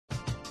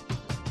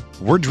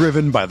We're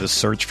driven by the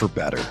search for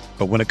better.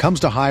 But when it comes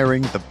to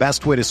hiring, the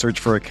best way to search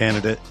for a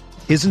candidate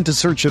isn't to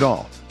search at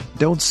all.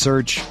 Don't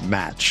search,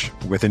 match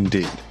with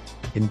Indeed.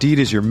 Indeed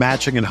is your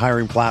matching and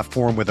hiring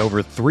platform with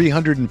over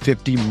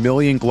 350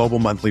 million global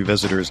monthly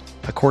visitors,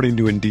 according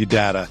to Indeed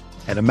data,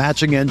 and a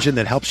matching engine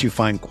that helps you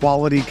find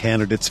quality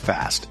candidates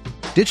fast.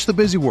 Ditch the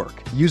busy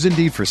work. Use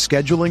Indeed for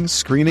scheduling,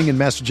 screening, and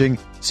messaging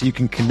so you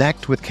can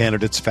connect with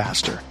candidates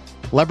faster.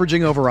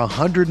 Leveraging over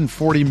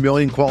 140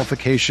 million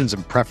qualifications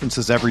and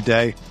preferences every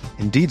day,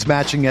 Indeed's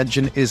matching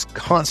engine is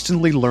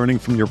constantly learning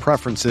from your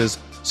preferences,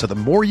 so the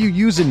more you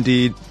use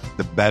Indeed,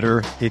 the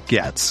better it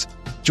gets.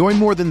 Join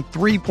more than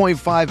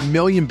 3.5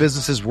 million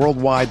businesses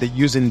worldwide that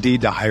use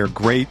Indeed to hire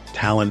great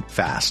talent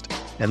fast.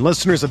 And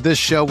listeners of this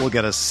show will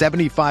get a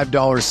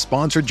 $75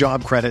 sponsored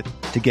job credit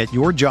to get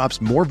your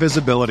jobs more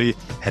visibility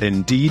at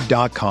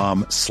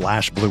Indeed.com/Blue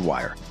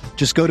Wire.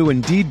 Just go to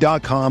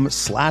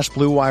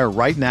Indeed.com/Blue Wire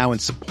right now and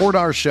support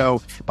our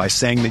show by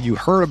saying that you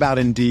heard about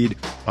Indeed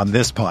on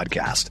this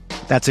podcast.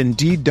 That's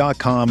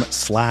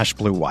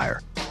Indeed.com/Blue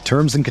Wire.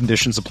 Terms and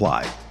conditions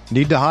apply.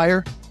 Need to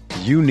hire?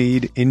 You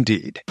need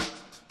Indeed.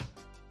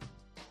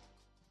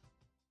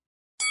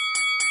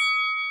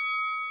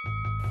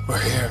 We're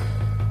here.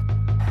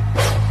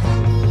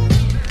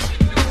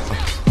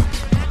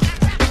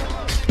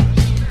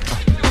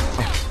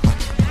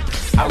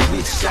 I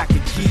wish I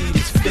could give you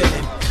this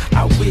feeling.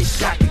 I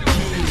wish I could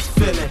give you this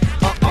feeling.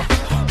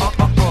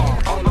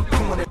 On the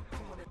corner.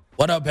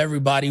 What up,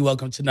 everybody?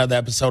 Welcome to another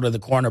episode of the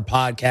Corner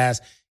Podcast.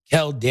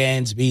 Kel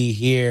Dansby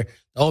here.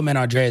 The old man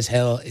Andreas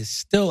Hale is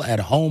still at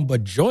home,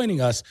 but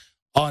joining us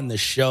on the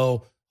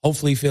show,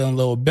 hopefully feeling a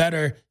little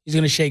better. He's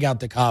going to shake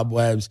out the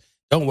cobwebs.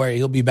 Don't worry,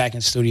 he'll be back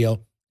in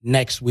studio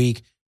next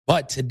week.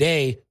 But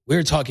today,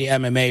 we're talking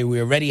MMA.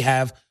 We already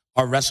have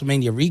our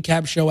WrestleMania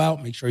recap show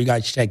out. Make sure you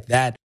guys check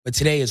that. But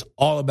today is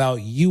all about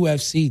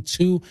UFC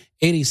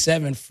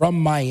 287 from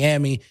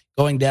Miami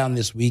going down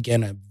this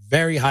weekend. A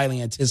very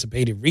highly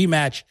anticipated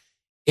rematch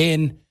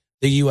in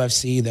the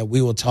UFC that we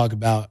will talk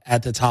about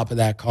at the top of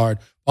that card.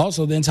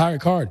 Also, the entire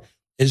card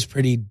is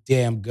pretty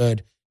damn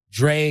good.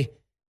 Dre,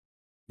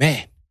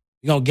 man,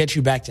 we're going to get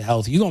you back to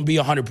health. You're going to be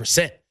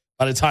 100%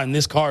 by the time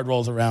this card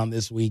rolls around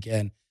this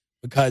weekend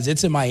because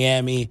it's in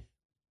Miami.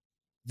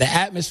 The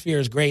atmosphere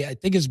is great. I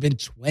think it's been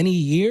 20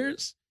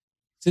 years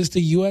since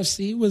the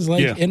UFC was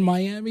in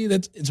Miami.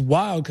 It's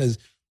wild because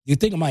you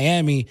think of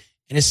Miami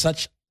and it's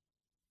such,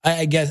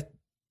 I guess,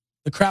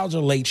 the crowds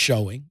are late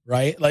showing,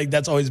 right? Like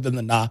that's always been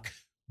the knock.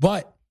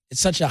 But it's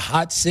such a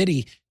hot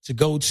city to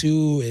go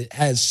to. It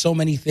has so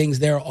many things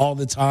there all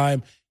the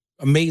time.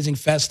 Amazing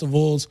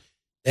festivals.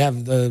 They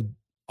have the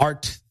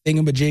art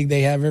thingamajig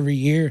they have every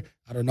year.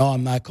 I don't know.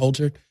 I'm not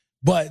cultured.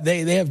 But they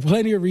have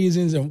plenty of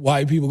reasons and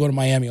why people go to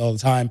Miami all the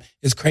time.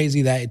 It's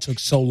crazy that it took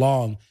so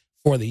long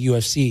for the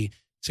UFC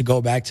to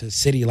go back to a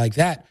city like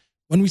that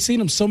when we've seen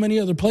them so many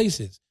other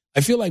places.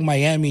 I feel like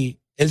Miami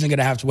isn't going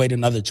to have to wait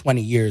another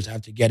 20 years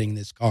after getting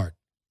this card.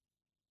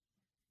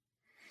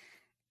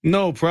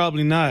 No,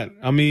 probably not.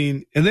 I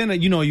mean, and then,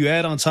 you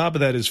add on top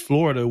of that is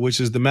Florida, which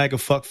is the MAGA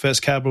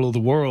fuckfest capital of the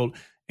world.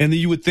 And then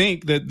you would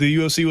think that the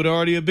UFC would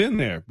already have been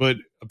there. But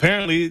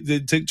apparently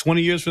it took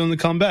 20 years for them to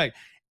come back.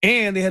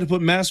 And they had to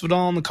put Masvidal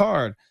on the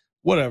card.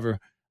 Whatever.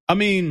 I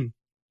mean,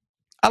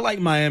 I like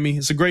Miami.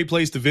 It's a great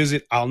place to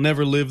visit. I'll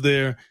never live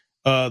there.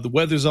 The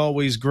weather's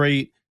always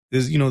great.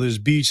 There's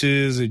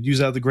beaches. It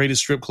uses out the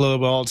greatest strip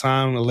club of all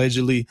time,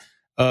 allegedly.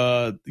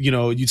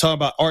 You talk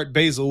about Art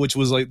Basel, which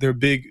was like their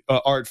big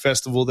art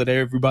festival that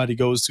everybody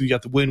goes to. You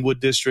got the Wynwood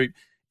District.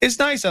 It's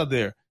nice out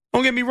there.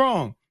 Don't get me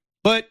wrong.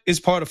 But it's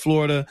part of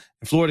Florida,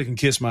 and Florida can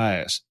kiss my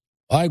ass.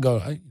 I've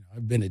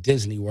been to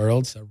Disney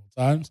World several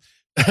times.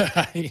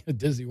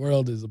 Disney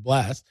World is a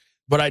blast.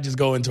 But I just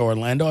go into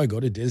Orlando. I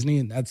go to Disney,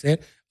 and that's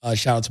it.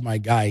 Shout out to my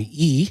guy,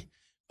 E.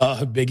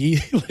 Big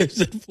E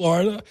lives in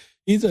Florida.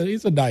 He's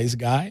a nice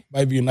guy.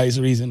 Might be a nice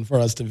reason for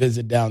us to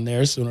visit down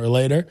there sooner or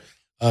later.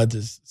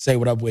 To say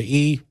what up with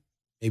E.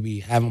 Maybe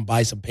have him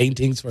buy some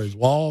paintings for his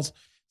walls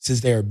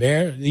since they're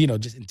bare.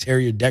 Just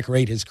interior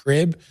decorate his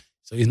crib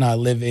so he's not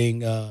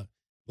living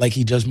like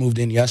he just moved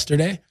in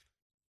yesterday.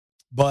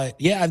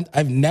 But, yeah,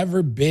 I've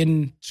never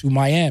been to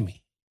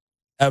Miami,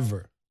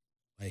 ever.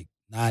 Like,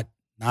 not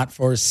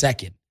for a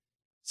second.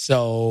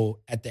 So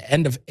at the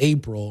end of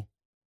April,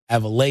 I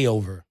have a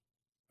layover.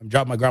 I'm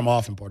dropping my grandma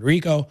off in Puerto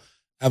Rico.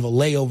 I have a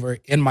layover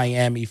in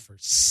Miami for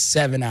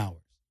 7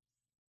 hours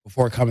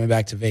before coming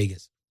back to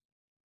Vegas.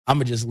 I'm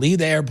going to just leave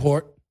the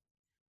airport,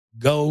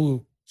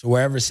 go to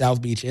wherever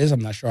South Beach is. I'm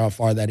not sure how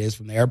far that is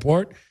from the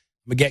airport. I'm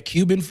going to get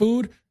Cuban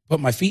food, put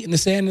my feet in the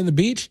sand in the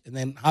beach, and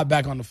then hop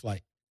back on the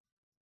flight.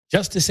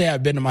 Just to say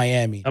I've been to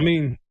Miami. I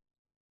mean,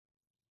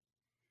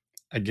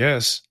 I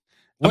guess.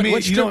 What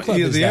strip club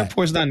is the that?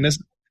 airport's not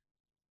necessarily.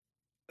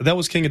 That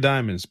was King of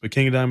Diamonds, but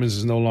King of Diamonds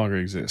is no longer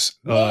exists.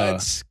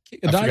 What? King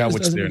of I forgot Diamonds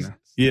what's there now.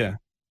 Yeah.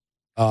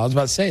 I was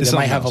about to say, It's they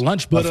might something have a else.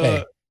 lunch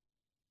buffet.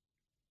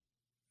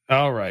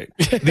 All right.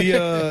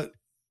 The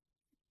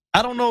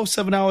I don't know if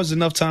 7 hours is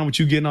enough time with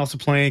you getting off the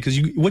plane, because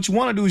what you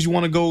want to do is you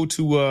want to go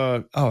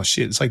to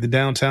it's like the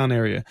downtown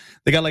area.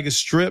 They got like a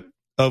strip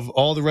of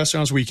all the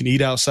restaurants where you can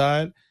eat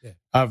outside. Yeah.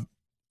 I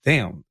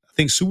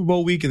think Super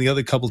Bowl week and the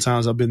other couple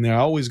times I've been there, I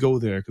always go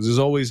there because there's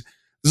always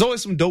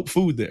some dope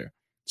food there.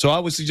 So I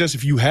would suggest,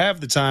 if you have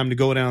the time to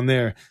go down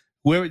there,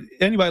 whoever,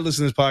 anybody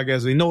listening to this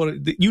podcast,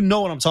 you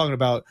know what I'm talking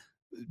about.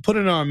 Put it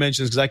in our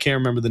mentions, because I can't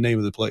remember the name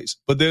of the place.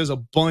 But there's a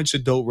bunch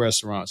of dope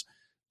restaurants.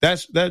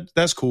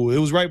 That's cool. It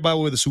was right by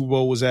where the Super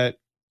Bowl was at.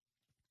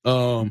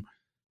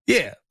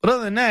 Yeah. But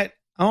other than that,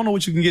 I don't know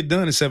what you can get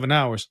done in 7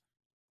 hours.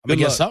 I'm gonna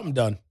get something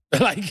done.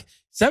 Like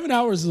 7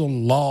 hours is a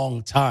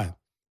long time.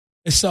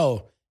 And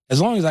so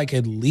as long as I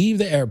could leave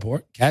the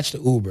airport, catch the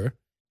Uber,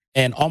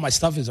 and all my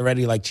stuff is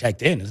already like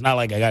checked in. It's not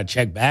like I got to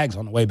check bags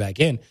on the way back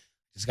in.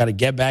 Just got to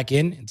get back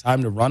in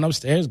time to run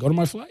upstairs, go to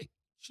my flight.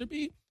 Should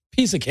be a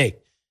piece of cake.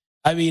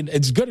 I mean,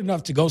 it's good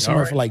enough to go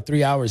somewhere for like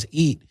 3 hours,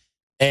 eat.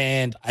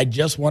 And I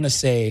just want to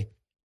say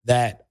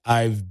that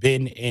I've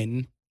been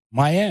in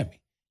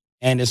Miami.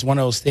 And it's one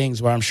of those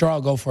things where I'm sure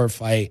I'll go for a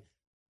fight.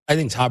 I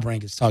think Top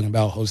Rank is talking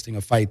about hosting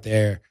a fight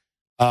there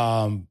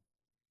in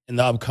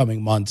the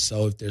upcoming months.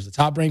 So if there's a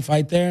Top Rank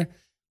fight there,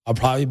 I'll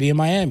probably be in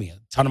Miami. A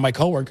ton of my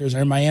coworkers are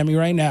in Miami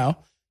right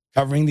now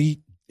covering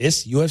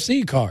this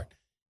UFC card.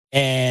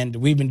 And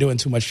we've been doing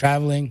too much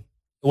traveling.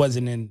 I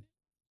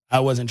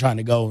wasn't trying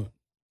to go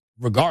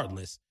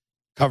regardless,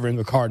 covering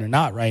a card or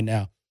not right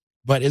now.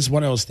 But it's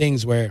one of those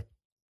things where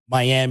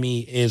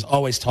Miami is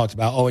always talked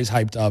about, always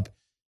hyped up.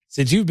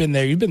 Since you've been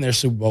there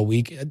Super Bowl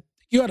week.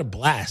 You had a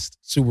blast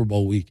Super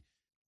Bowl week,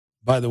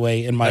 by the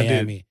way, in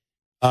Miami.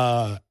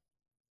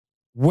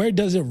 Where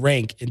does it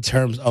rank in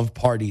terms of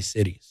party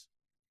cities?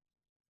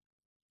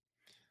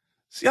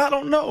 See, I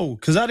don't know,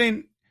 because I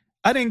didn't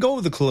go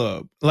to the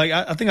club. Like,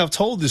 I think I've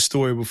told this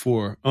story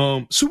before.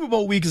 Super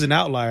Bowl week is an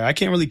outlier. I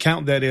can't really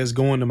count that as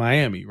going to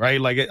Miami, right?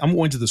 Like, I'm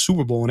going to the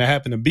Super Bowl, and I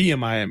happen to be in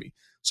Miami.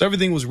 So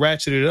everything was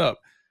ratcheted up.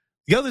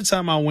 The other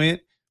time I went,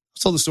 I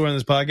told the story on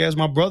this podcast,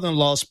 my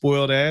brother-in-law,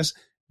 spoiled ass,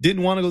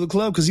 didn't want to go to the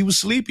club because he was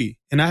sleepy.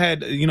 And I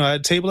had a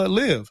table at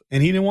Live,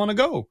 and he didn't want to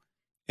go.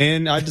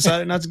 And I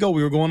decided not to go.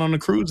 We were going on a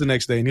cruise the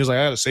next day, and he was like,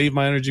 I got to save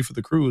my energy for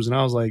the cruise. And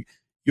I was like,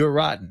 you're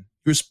rotten.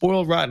 You're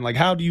spoiled rotten. Like,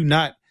 how do you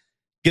not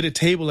get a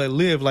table at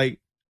Live?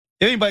 Like,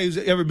 anybody who's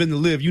ever been to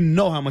Live, you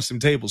know how much them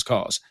tables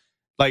cost.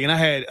 Like, and I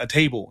had a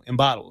table and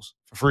bottles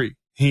for free.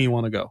 He didn't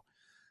want to go.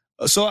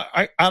 So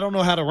I don't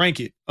know how to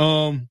rank it.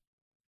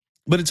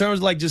 But in terms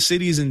of like just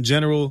cities in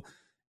general,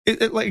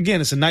 like,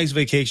 again, it's a nice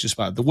vacation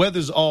spot. The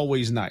weather's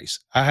always nice.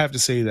 I have to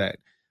say that.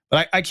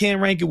 But I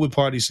can't rank it with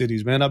party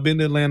cities, man. I've been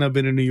to Atlanta. I've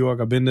been to New York.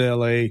 I've been to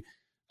LA.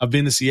 I've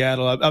been to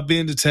Seattle. I've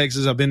been to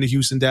Texas. I've been to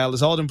Houston,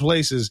 Dallas, all them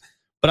places.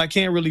 But I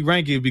can't really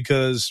rank it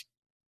because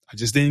I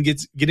just didn't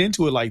get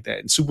into it like that.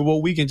 And Super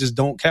Bowl weekend just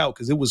don't count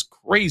because it was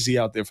crazy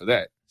out there for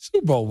that.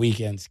 Super Bowl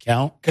weekends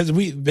count because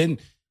we've been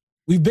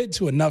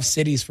to enough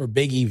cities for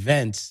big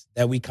events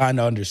that we kind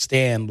of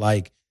understand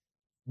like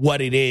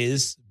what it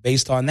is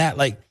based on that.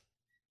 Like,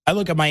 I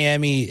look at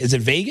Miami. Is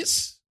it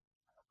Vegas?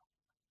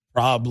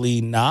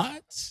 Probably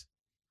not,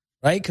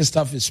 right? Because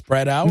stuff is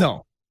spread out.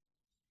 No.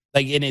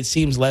 Like, and it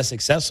seems less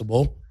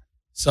accessible.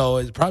 So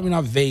it's probably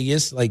not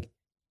Vegas. Like,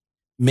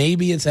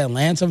 maybe it's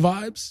Atlanta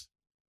vibes.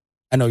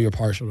 I know you're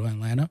partial to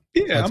Atlanta.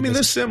 Yeah, I mean,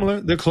 they're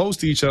similar. They're close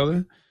to each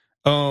other.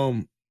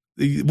 What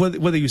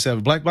they used to have,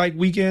 a Black Bike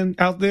weekend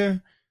out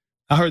there?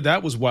 I heard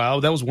that was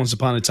wild. That was once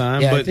upon a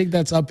time. Yeah, but I think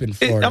that's up in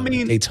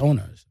Florida.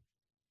 Daytona.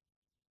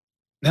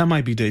 That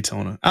might be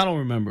Daytona. I don't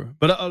remember.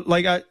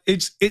 But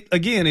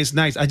it's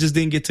nice. I just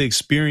didn't get to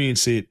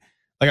experience it.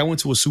 Like, I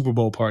went to a Super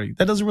Bowl party.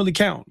 That doesn't really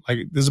count. Like,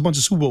 there's a bunch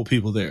of Super Bowl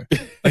people there.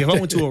 Like, if I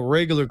went to a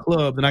regular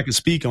club, then I could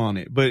speak on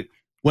it. But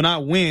when I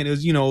went,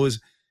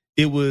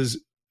 it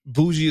was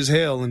bougie as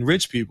hell and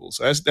rich people.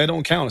 So that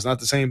don't count. It's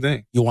not the same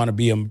thing. You want to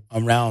be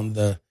around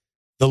the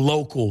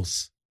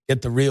locals,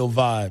 get the real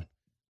vibe.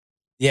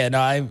 Yeah,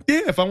 no,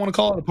 if I want to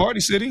call it a party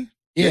city.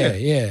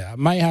 Yeah. I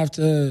might have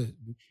to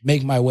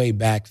make my way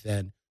back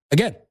then.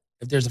 Again,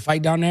 if there's a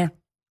fight down there,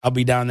 I'll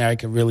be down there. I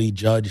can really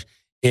judge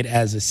it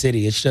as a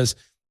city. It's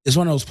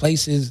one of those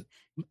places,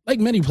 like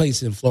many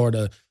places in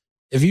Florida,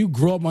 if you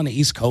grew up on the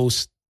East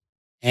Coast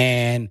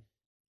and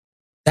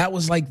that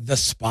was like the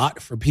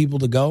spot for people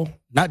to go,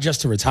 not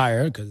just to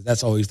retire, because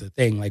that's always the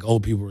thing, like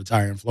old people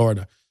retire in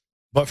Florida.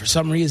 But for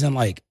some reason,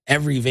 like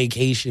every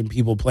vacation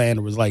people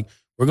planned was like,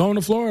 we're going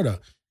to Florida.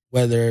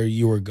 Whether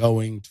you were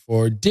going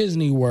for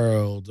Disney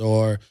World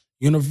or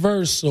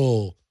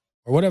Universal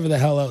or whatever the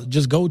hell else,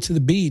 just go to the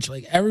beach.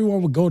 Like,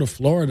 everyone would go to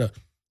Florida.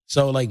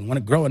 So, like,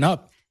 growing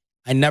up,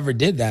 I never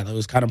did that. It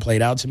was kind of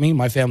played out to me.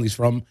 My family's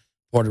from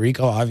Puerto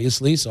Rico,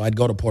 obviously, so I'd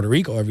go to Puerto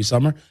Rico every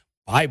summer,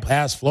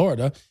 bypass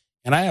Florida,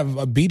 and I have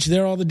a beach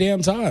there all the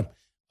damn time.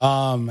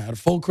 Had a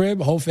full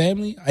crib, whole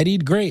family. I'd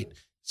eat great.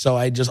 So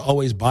I just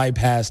always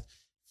bypassed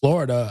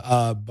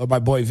Florida. But my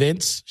boy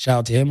Vince, shout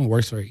out to him, who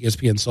works for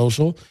ESPN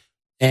Social,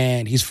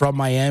 and he's from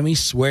Miami,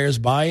 swears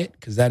by it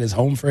because that is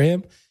home for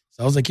him.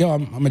 So I was like, yo,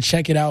 I'm going to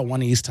check it out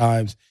one of these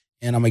times,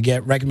 and I'm going to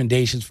get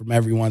recommendations from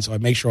everyone so I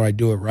make sure I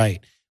do it right.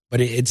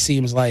 but it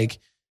seems like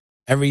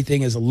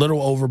everything is a little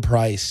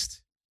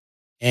overpriced,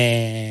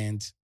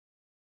 and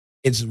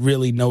it's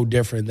really no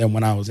different than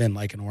when I was in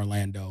like in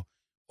Orlando,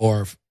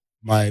 or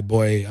my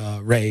boy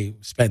Ray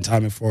spent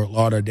time in Fort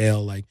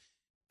Lauderdale. Like,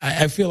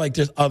 I feel like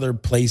there's other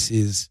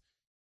places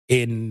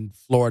in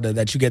Florida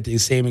that you get the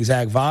same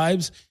exact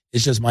vibes.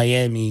 It's just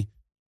Miami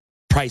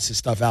prices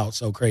stuff out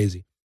so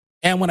crazy.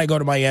 And when I go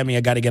to Miami,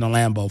 I got to get a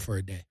Lambo for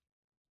a day.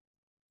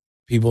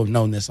 People have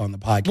known this on the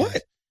podcast.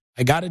 What?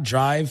 I got to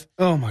drive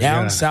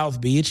down South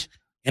Beach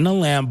in a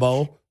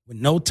Lambo with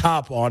no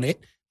top on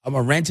it. I'm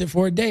going to rent it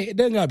for a day. It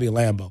doesn't got to be a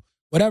Lambo.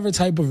 Whatever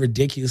type of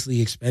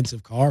ridiculously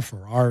expensive car,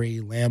 Ferrari,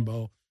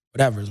 Lambo,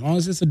 whatever, as long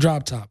as it's a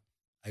drop top,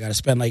 I got to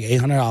spend like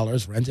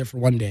 $800, rent it for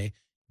one day,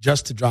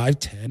 just to drive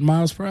 10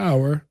 miles per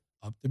hour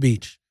up the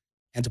beach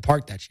and to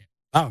park that shit.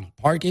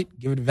 Park it,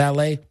 give it a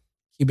valet,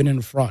 keep it in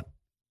the front.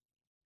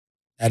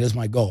 That is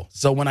my goal.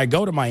 So when I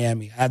go to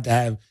Miami, I have to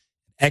have an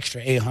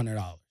extra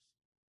 $800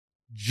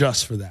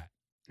 just for that.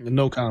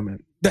 No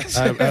comment.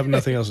 I have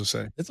nothing else to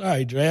say. It's all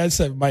right, Dre. I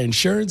said my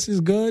insurance is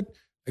good.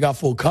 I got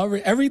full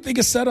coverage. Everything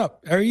is set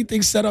up.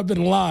 Everything's set up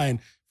in line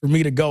for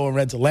me to go and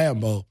rent a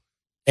Lambo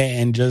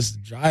and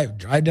just drive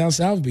down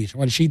South Beach. I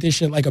want to shoot this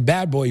shit like a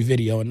Bad Boy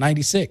video in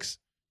 96.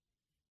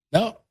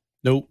 No.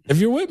 Nope. If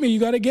you're with me, you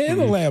got to get in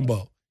the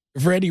Lambo.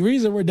 If for any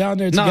reason we're down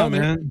there together. Nah,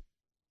 man.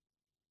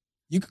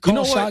 You could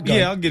call shotgun.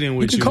 Yeah, I'll get in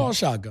with you. You can call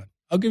shotgun.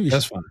 I'll give you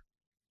That's fine.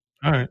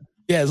 All right.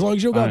 Yeah, as long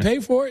as you're going to pay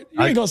for it.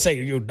 You ain't going to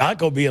say you're not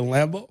going to be in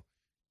Lambo.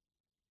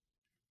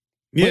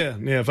 Yeah.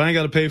 If I ain't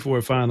got to pay for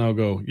it, fine, I'll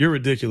go. You're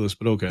ridiculous,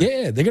 but okay.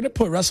 Yeah, they're going to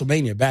put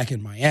WrestleMania back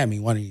in Miami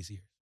one of these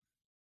years.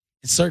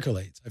 It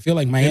circulates. I feel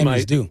like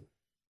Miami's due.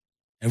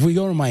 And if we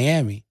go to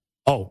Miami,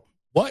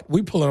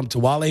 we pulling up to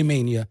Wale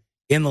Mania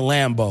in the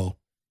Lambo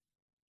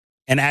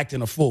and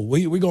acting a fool.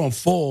 We going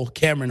full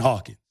Cameron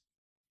Hawkins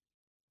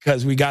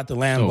because we got the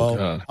Lambo.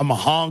 God. I'm a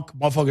honk.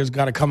 Motherfuckers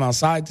got to come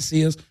outside to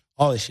see us.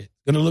 All this shit.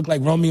 Going to look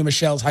like Romeo and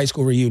Michelle's high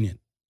school reunion.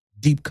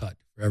 Deep cut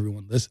for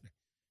everyone listening.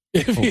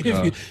 If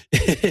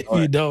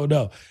you don't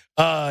know.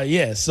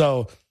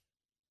 So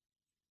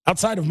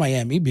outside of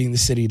Miami being the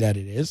city that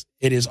it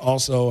is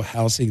also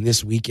housing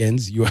this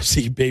weekend's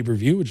UFC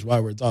pay-per-view, which is why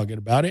we're talking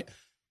about it.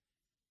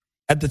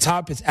 At the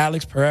top, it's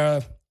Alex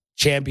Pereira,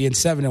 champion,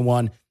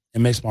 7-1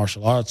 in mixed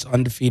martial arts,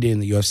 undefeated in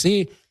the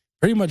UFC.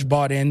 Pretty much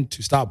bought in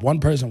to stop one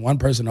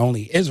person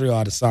only, Israel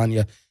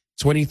Adesanya,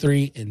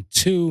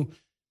 23-2.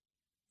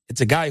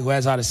 It's a guy who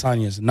has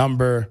Adesanya's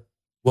number.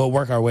 We'll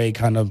work our way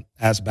kind of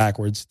ass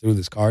backwards through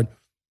this card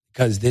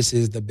because this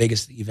is the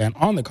biggest event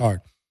on the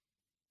card.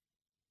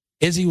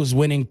 Izzy was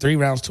winning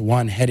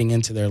 3-1 heading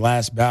into their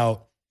last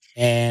bout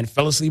and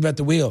fell asleep at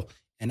the wheel.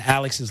 And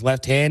Alex's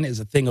left hand is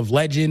a thing of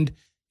legend.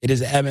 It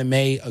is an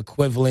MMA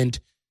equivalent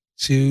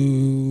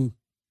to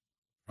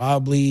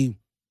probably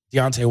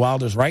Deontay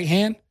Wilder's right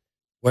hand,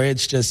 where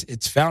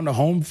it's found a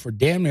home for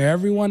damn near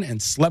everyone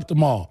and slept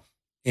them all.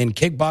 In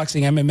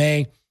kickboxing,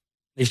 MMA,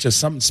 there's just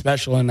something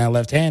special in that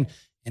left hand.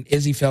 And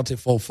Izzy felt it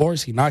full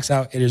force. He knocks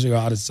out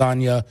Israel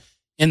Adesanya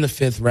in the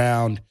 5th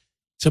round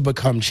to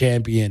become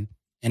champion.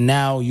 And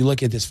now you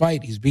look at this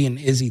fight, he's beaten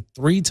Izzy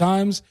 3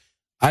 times,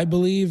 I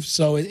believe.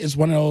 So it's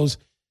one of those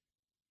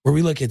where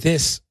we look at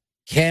this,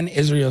 can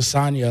Israel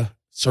Adesanya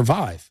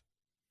survive?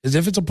 Because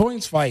if it's a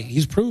points fight,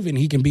 he's proven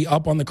he can be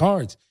up on the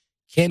cards.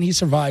 Can he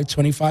survive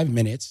 25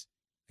 minutes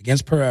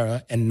against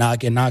Pereira and not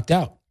get knocked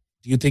out?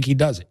 Do you think he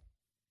does it?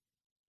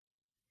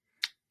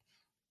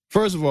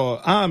 First of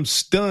all, I'm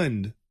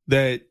stunned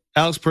that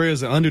Alex Pereira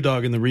is an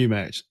underdog in the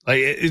rematch. Like,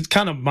 it's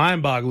kind of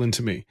mind-boggling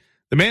to me.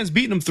 The man's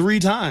beaten him 3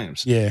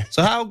 times. Yeah.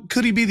 So how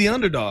could he be the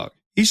underdog?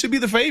 He should be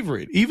the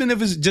favorite, even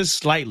if it's just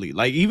slightly.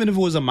 Like, even if it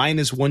was a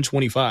minus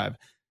 125.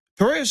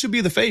 Pereira should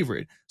be the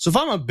favorite. So if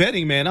I'm a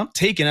betting man, I'm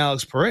taking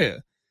Alex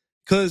Pereira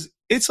because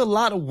it's a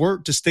lot of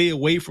work to stay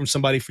away from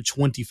somebody for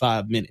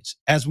 25 minutes,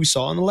 as we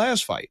saw in the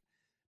last fight.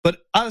 But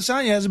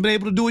Adesanya hasn't been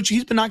able to do it.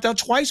 He's been knocked out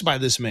twice by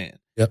this man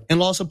and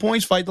lost a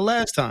points fight the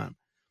last time.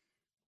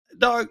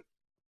 Dog,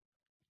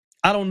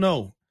 I don't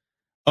know.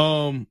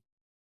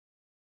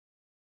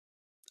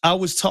 I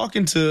was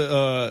talking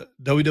to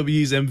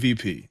WWE's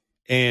MVP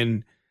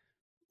and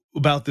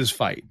about this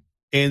fight.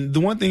 And the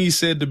one thing he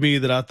said to me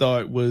that I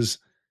thought was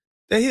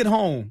that hit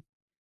home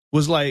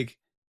was like,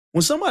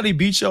 when somebody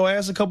beats your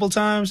ass a couple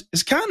times,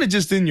 it's kind of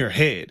just in your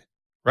head,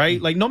 right?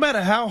 Mm-hmm. Like, no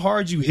matter how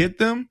hard you hit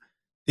them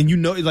and you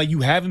know, like,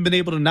 you haven't been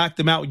able to knock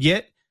them out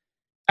yet,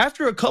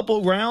 after a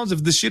couple rounds,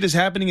 if the shit is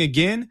happening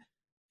again,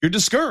 you're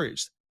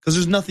discouraged because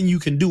there's nothing you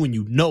can do and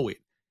you know it.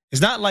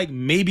 It's not like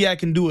maybe I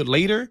can do it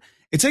later.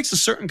 It takes a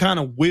certain kind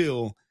of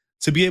will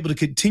to be able to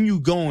continue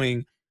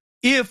going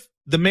if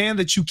the man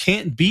that you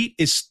can't beat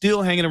is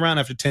still hanging around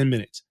after 10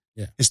 minutes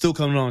and still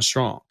coming on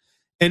strong.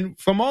 And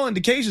from all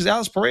indications,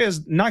 Alex Pereira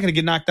is not going to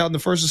get knocked out in the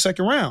first or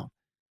second round.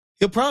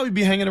 He'll probably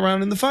be hanging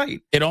around in the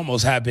fight. It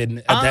almost happened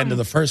at the end of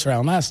the first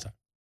round last time.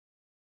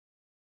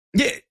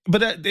 Yeah,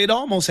 but it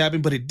almost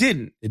happened, but it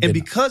didn't. And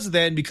because of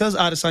that, and because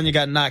Adesanya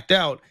got knocked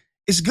out,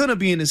 it's going to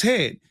be in his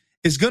head.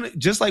 is going to,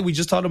 just like we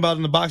just talked about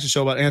in the boxing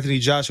show about Anthony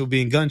Joshua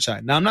being gun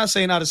shy. Now, I'm not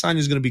saying Adesanya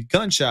is going to be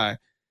gun shy.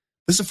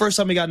 This is the first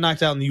time he got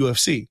knocked out in the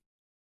UFC.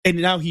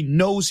 And now he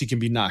knows he can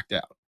be knocked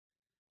out.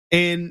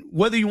 And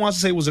whether he wants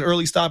to say it was an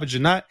early stoppage or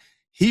not,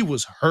 he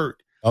was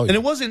hurt. Oh, yeah.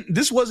 And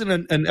this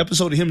wasn't an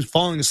episode of him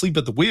falling asleep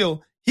at the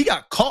wheel. He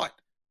got caught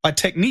by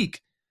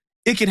technique.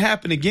 It can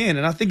happen again,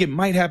 and I think it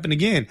might happen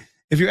again.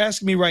 If you're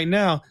asking me right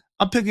now,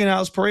 I'm picking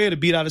Alex Pereira to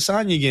beat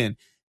Adesanya again.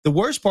 The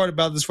worst part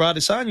about this for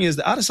Adesanya is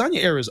the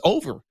Adesanya era is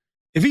over.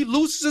 If he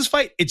loses this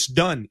fight, it's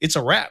done. It's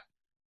a wrap.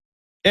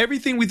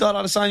 Everything we thought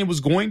Adesanya was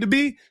going to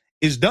be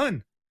is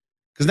done.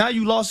 Because now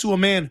you lost to a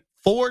man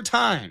 4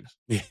 times.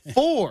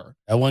 4.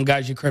 That one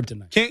guy's your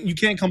kryptonite. You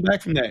can't come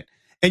back from that.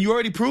 And you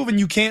already proven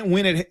you can't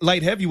win at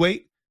light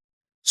heavyweight.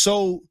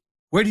 So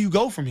where do you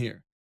go from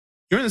here?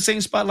 You're in the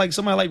same spot like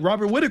somebody like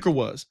Robert Whittaker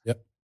was.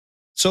 Yep.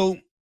 So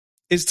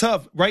it's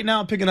tough. Right now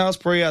I'm picking Alex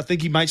Pereira. I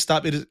think he might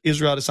stop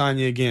Israel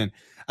Adesanya again.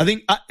 I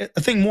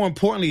think more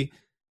importantly,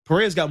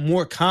 Pereira's got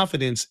more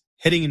confidence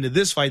heading into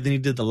this fight than he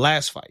did the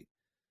last fight.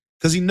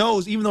 Because he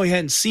knows, even though he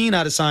hadn't seen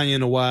Adesanya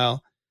in a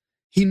while,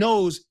 he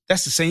knows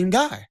that's the same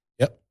guy.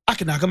 Yep. I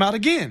can knock him out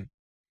again.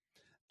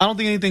 I don't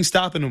think anything's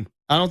stopping him.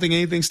 I'm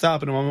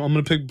going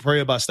to pick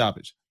Pereira by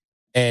stoppage.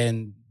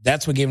 And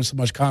that's what gave him so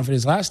much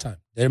confidence last time.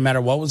 Didn't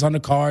matter what was on the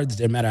cards.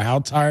 Didn't matter how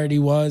tired he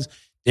was.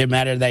 Didn't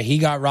matter that he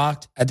got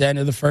rocked at the end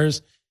of the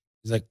first.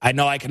 He's like, I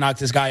know I can knock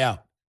this guy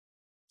out.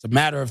 It's a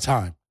matter of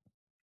time.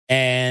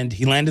 And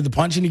he landed the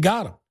punch and he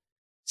got him.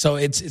 So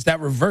it's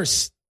that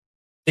reverse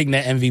thing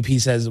that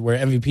MVP says, where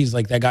MVP is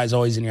like, that guy's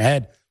always in your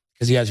head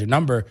because he has your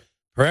number.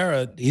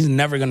 Pereira, he's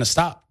never going to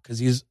stop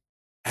because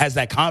has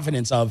that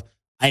confidence of,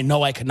 I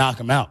know I can knock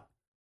him out.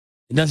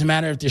 It doesn't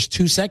matter if there's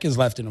 2 seconds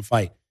left in a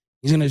fight.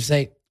 He's going to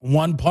say,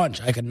 one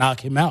punch, I could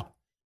knock him out.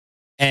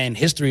 And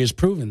history has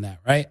proven that,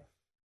 right?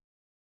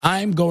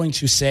 I'm going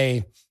to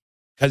say,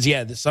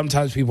 because,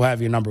 sometimes people have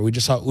your number. We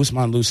just saw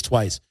Usman lose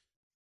twice.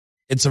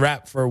 It's a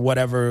wrap for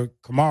whatever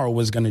Kamaru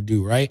was going to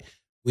do, right?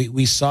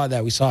 We saw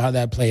that. We saw how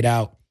that played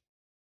out.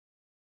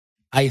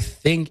 I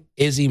think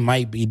Izzy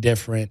might be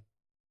different.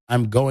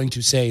 I'm going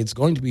to say it's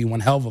going to be one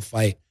hell of a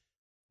fight,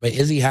 but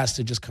Izzy has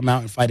to just come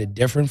out and fight a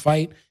different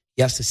fight.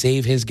 He has to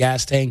save his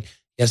gas tank.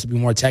 He has to be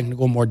more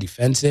technical, more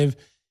defensive.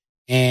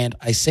 And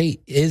I say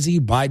Izzy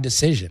by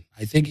decision.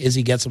 I think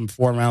Izzy gets him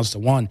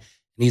 4-1, and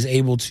he's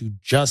able to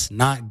just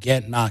not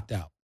get knocked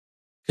out.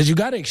 Because you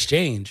got to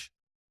exchange.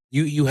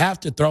 You have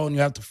to throw and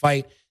you have to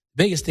fight.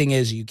 The biggest thing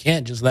is you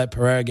can't just let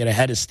Pereira get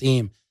ahead of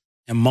steam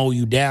and mow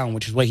you down,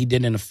 which is what he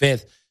did in the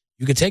 5th.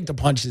 You can take the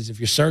punches if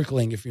you're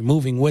circling, if you're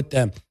moving with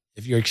them,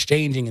 if you're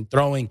exchanging and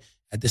throwing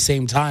at the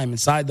same time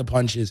inside the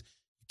punches.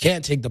 You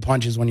can't take the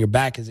punches when your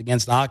back is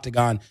against the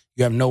octagon.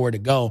 You have nowhere to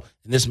go,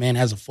 and this man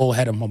has a full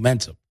head of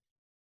momentum.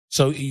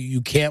 So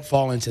you can't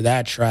fall into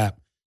that trap.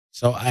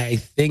 So I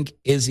think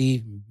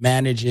Izzy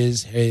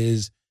manages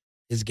his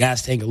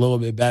gas tank a little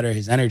bit better,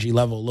 his energy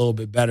level a little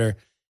bit better,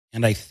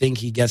 and I think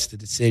he gets the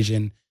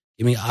decision.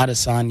 Give me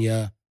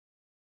Adesanya,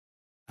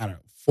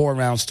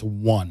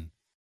 4-1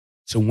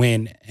 to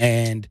win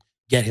and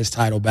get his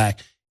title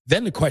back.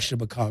 Then the question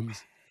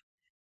becomes,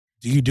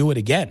 do you do it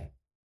again?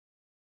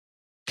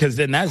 Because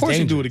then that's dangerous. Of course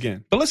you do it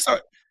again. But let's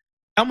start.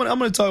 I'm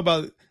gonna talk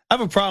about, I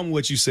have a problem with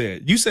what you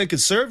said. You said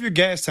conserve your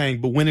gas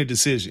tank, but win a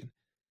decision.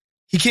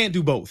 He can't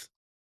do both.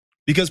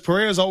 Because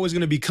Pereira is always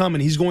going to be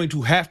coming. He's going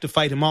to have to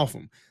fight him off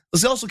him.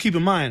 Let's also keep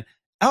in mind,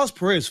 Alex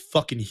Pereira is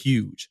fucking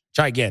huge.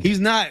 Gigantic. He's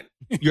not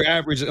your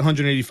average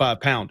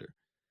 185-pounder.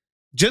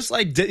 Just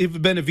like if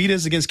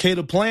Benavidez against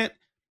Caleb Plant,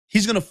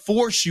 he's going to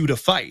force you to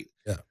fight.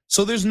 Yeah.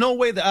 So there's no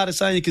way that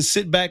Adesanya can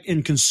sit back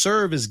and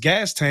conserve his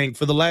gas tank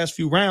for the last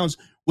few rounds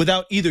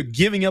without either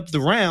giving up the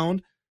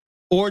round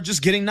or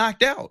just getting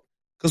knocked out.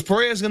 Because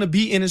Pereira is going to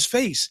be in his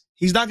face.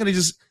 He's not going to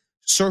just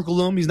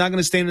circle him. He's not going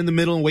to stand in the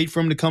middle and wait for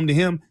him to come to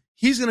him.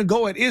 He's going to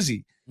go at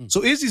Izzy.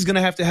 So Izzy's going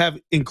to have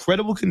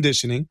incredible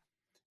conditioning.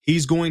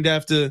 He's going to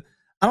have to,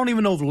 I don't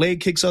even know if leg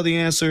kicks are the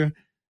answer,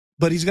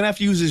 but he's going to have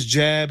to use his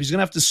jab. He's going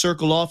to have to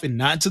circle off and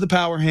not to the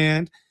power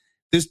hand.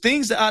 There's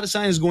things that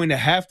Adesanya is going to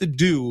have to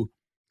do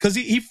because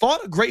he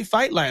fought a great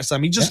fight last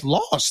time. He just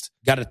lost.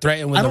 Got to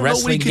threaten with the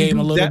wrestling game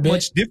a little bit.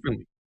 Much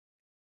differently.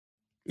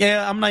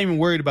 Yeah, I'm not even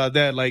worried about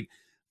that. Like,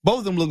 both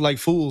of them look like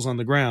fools on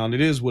the ground. It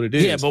is what it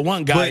is. Yeah, but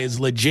one guy is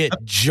legit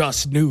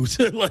just new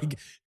to like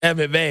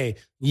MMA.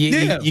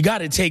 You got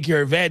to take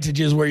your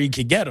advantages where you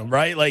can get them,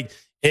 right? Like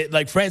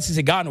Francis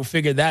Ngannou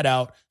figured that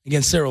out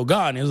against Cyril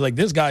Gane. It was like,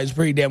 this guy is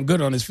pretty damn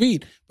good on his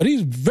feet, but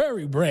he's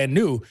very brand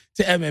new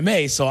to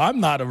MMA. So I'm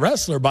not a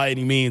wrestler by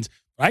any means.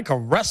 But I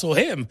can wrestle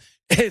him.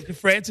 And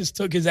Francis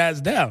took his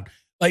ass down.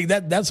 Like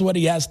that's what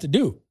he has to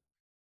do.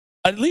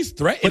 At least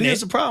threaten. But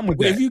here's the problem with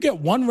that. If you get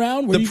one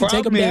round where you can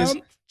take him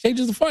down,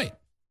 changes the fight.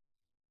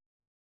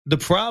 The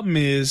problem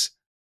is,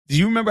 do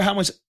you remember how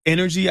much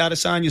energy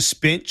Adesanya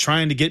spent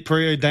trying to get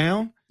Pereira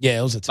down? Yeah,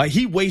 it was a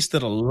he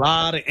wasted a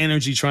lot of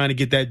energy trying to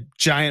get that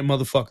giant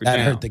motherfucker down.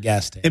 That hurt the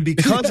gas tank. And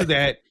because of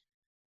that,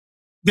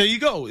 there you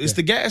go. It's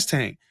the gas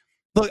tank.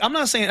 Look, I'm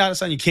not saying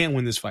Adesanya can't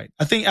win this fight.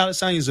 I think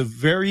Adesanya is a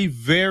very,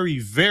 very,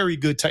 very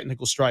good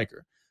technical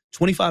striker.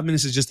 25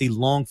 minutes is just a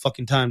long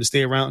fucking time to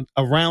stay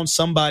around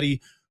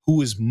somebody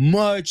who is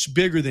much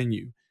bigger than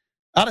you.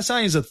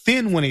 Adesanya is a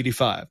thin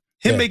 185.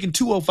 Him making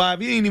 205,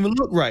 he didn't even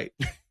look right.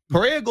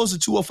 Pereira goes to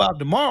 205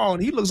 tomorrow,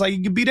 and he looks like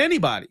he can beat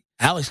anybody.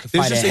 Alex could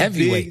fight a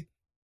heavyweight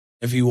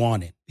if he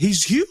wanted.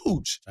 He's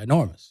huge.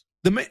 Enormous.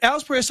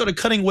 Alex Pereira started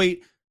cutting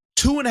weight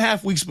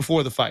 2.5 weeks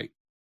before the fight.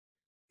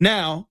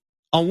 Now,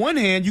 on one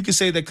hand, you could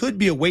say that could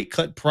be a weight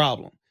cut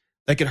problem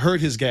that could hurt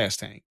his gas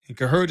tank and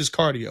could hurt his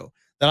cardio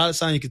that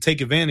Adesanya could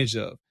take advantage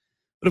of.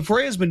 But if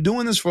Pereira's been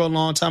doing this for a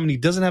long time and he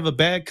doesn't have a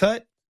bad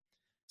cut,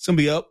 it's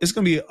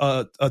gonna be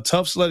a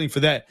tough sledding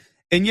for that.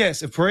 And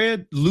yes, if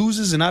Pereira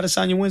loses and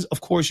Adesanya wins,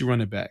 of course you run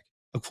it back.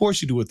 Of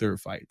course you do a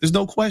third fight. There's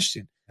no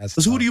question.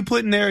 Because who do you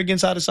put in there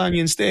against Adesanya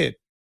instead?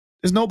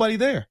 There's nobody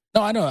there.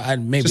 No, I know.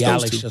 Maybe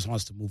Alex just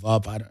wants to move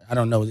up. I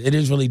don't know. It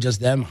is really just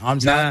them.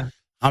 Hamzat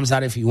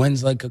if he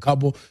wins like a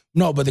couple.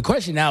 No, but the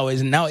question now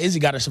is Izzy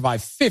got to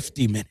survive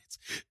 50 minutes.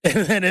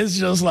 And then it's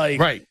just like,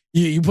 right.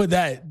 You put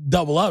that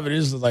double up, and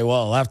it's just like,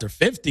 well, after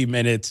 50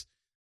 minutes,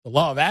 the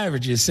law of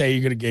averages say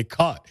you're going to get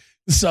caught.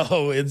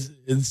 So it's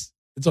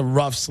a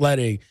rough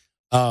sledding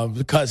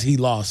because he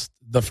lost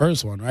the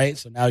first one, right?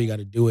 So now you got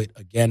to do it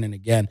again and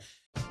again.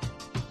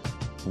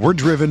 We're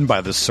driven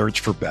by the search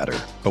for better.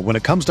 But when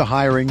it comes to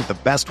hiring, the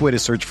best way to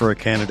search for a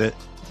candidate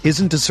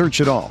isn't to search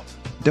at all.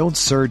 Don't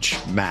search,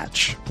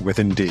 match with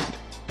Indeed.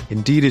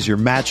 Indeed is your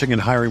matching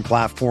and hiring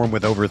platform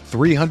with over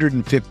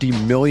 350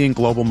 million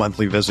global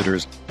monthly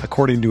visitors,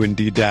 according to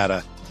Indeed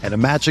data, and a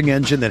matching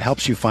engine that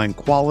helps you find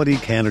quality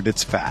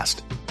candidates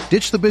fast.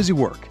 Ditch the busy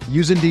work.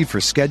 Use Indeed for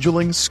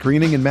scheduling,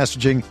 screening, and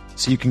messaging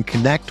so you can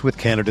connect with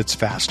candidates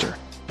faster.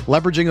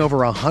 Leveraging over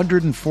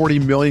 140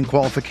 million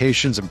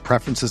qualifications and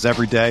preferences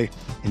every day,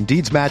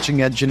 Indeed's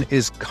matching engine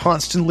is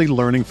constantly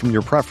learning from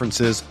your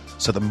preferences,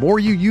 so the more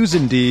you use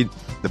Indeed,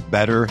 the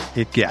better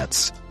it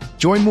gets.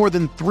 Join more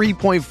than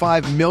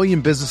 3.5 million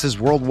businesses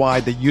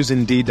worldwide that use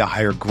Indeed to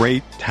hire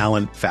great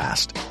talent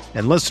fast.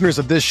 And listeners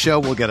of this show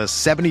will get a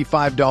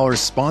 $75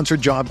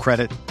 sponsored job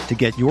credit to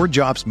get your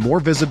jobs more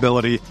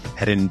visibility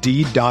at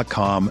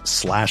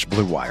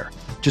Indeed.com/Blue Wire.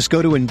 Just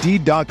go to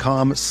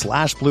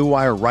Indeed.com/Blue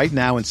Wire right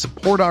now and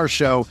support our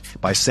show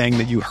by saying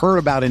that you heard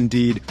about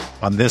Indeed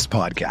on this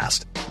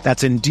podcast.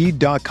 That's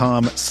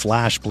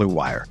Indeed.com/Blue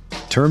Wire.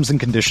 Terms and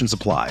conditions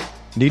apply.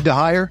 Need to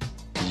hire?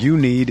 You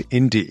need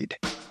Indeed.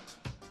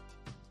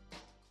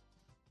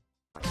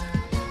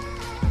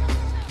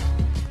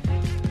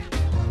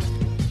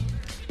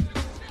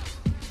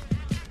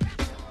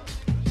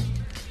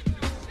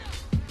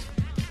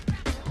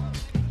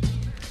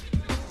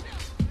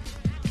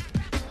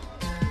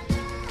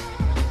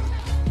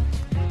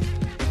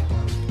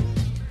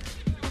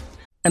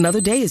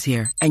 Another day is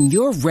here, and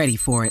you're ready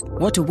for it.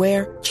 What to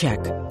wear? Check.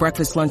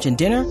 Breakfast, lunch, and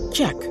dinner?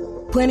 Check.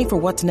 Planning for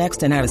what's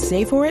next and how to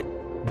save for it?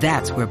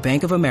 That's where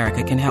Bank of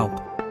America can help.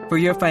 For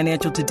your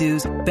financial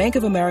to-dos, Bank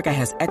of America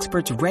has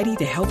experts ready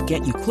to help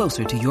get you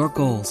closer to your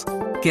goals.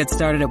 Get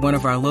started at one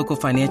of our local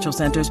financial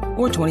centers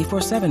or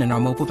 24/7 in our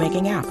mobile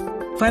banking app.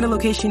 Find a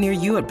location near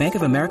you at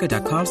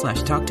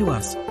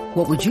bankofamerica.com/talktous.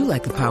 What would you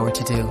like the power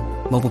to do?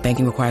 Mobile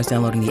banking requires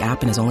downloading the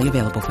app and is only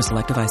available for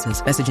select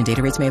devices. Message and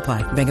data rates may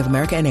apply. Bank of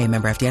America NA,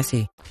 member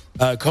FDIC.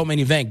 Co-main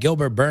event,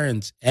 Gilbert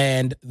Burns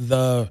and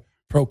the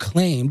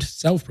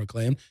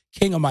self-proclaimed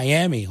king of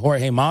Miami,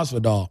 Jorge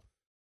Masvidal.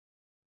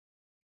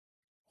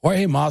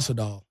 Jorge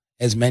Masvidal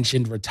has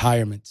mentioned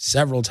retirement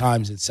several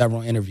times in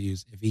several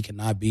interviews if he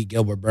cannot beat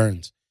Gilbert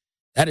Burns.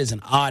 That is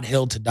an odd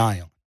hill to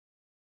die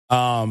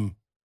on.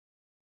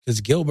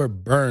 Because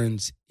Gilbert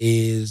Burns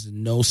is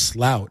no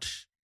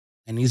slouch,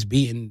 and he's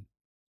beaten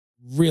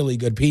really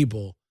good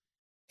people.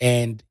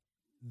 And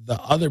the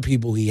other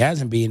people he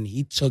hasn't beaten,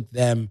 he took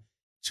them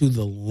to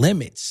the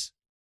limits.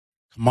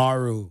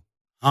 Kamaru,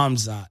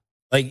 Hamzat.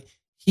 Like,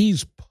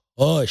 he's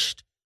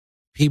pushed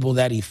people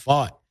that he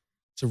fought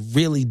to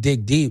really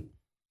dig deep.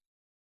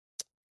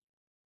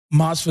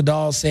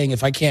 Masvidal saying,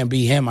 if I can't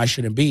beat him, I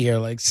shouldn't be here.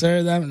 Like,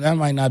 sir, that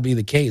might not be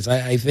the case.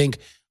 I think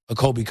a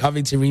Colby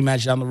Covington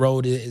rematch down the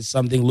road is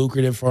something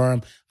lucrative for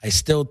him. I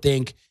still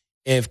think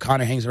if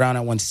Conor hangs around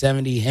at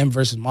 170, him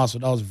versus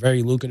Masvidal is a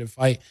very lucrative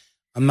fight.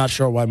 I'm not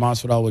sure why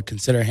Masvidal would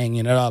consider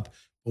hanging it up.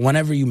 But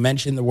whenever you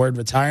mention the word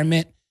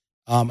retirement,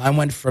 I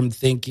went from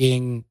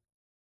thinking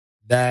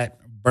that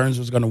Burns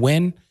was going to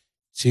win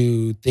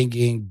to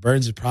thinking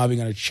Burns is probably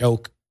going to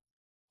choke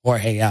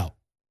Jorge out.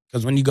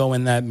 Because when you go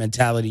in that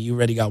mentality, you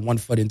already got one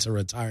foot into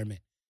retirement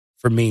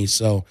for me.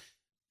 So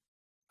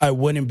I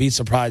wouldn't be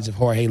surprised if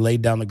Jorge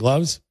laid down the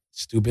gloves,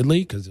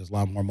 stupidly, because there's a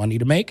lot more money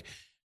to make.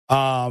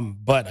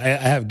 But I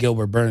have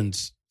Gilbert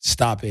Burns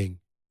stopping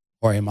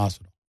Jorge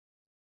Masvidal.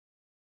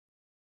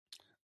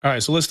 All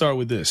right, so let's start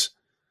with this.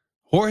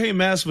 Jorge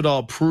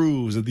Masvidal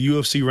proves that the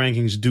UFC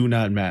rankings do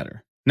not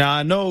matter. Now,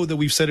 I know that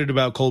we've said it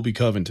about Colby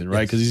Covington,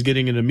 right? Because he's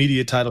getting an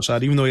immediate title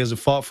shot. Even though he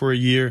hasn't fought for a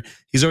year,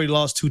 he's already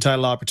lost 2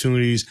 title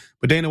opportunities.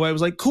 But Dana White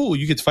was like, cool,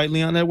 you get to fight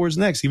Leon Edwards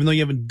next, even though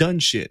you haven't done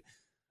shit.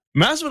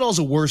 Masvidal's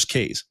a worse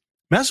case.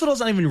 Masvidal's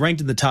not even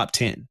ranked in the top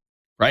 10,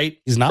 right?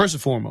 He's not. First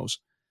and foremost.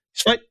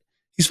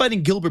 He's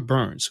fighting Gilbert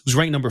Burns, who's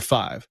ranked number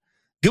 5.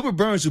 Gilbert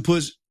Burns, who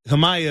puts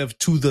Chimaev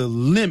to the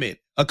limit.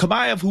 A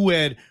Chimaev who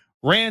had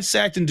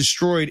ransacked and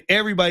destroyed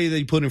everybody that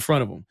he put in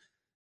front of him.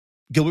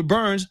 Gilbert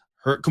Burns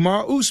hurt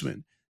Kamaru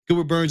Usman.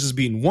 Gilbert Burns has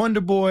beaten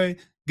Wonder Boy.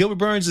 Gilbert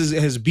Burns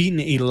has beaten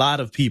a lot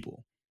of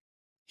people.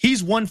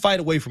 He's one fight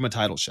away from a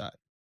title shot.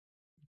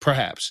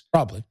 Perhaps.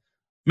 Probably.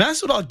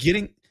 Masvidal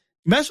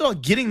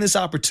getting this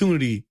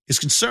opportunity is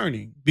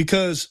concerning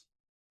because,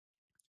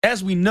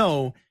 as we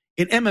know,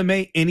 in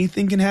MMA,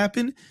 anything can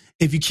happen.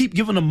 If you keep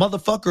giving a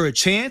motherfucker a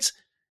chance,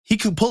 he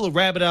could pull a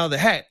rabbit out of the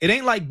hat. It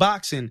ain't like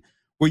boxing,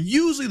 where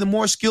usually the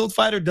more skilled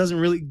fighter doesn't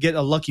really get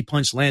a lucky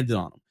punch landed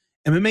on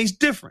him. MMA's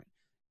different.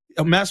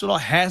 Masvidal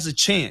has a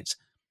chance.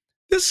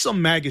 This is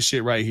some MAGA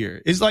shit right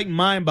here. It's like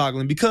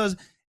mind-boggling because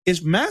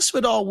if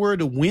Masvidal were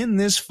to win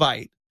this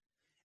fight,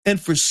 and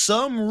for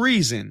some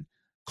reason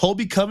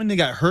Colby Covington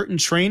got hurt in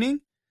training,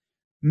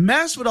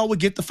 Masvidal would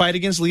get the fight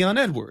against Leon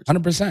Edwards.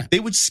 100%. They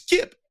would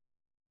skip.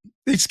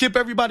 They'd skip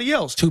everybody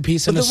else.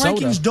 2-piece in the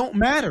soda. Rankings don't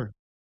matter.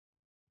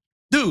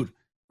 Dude,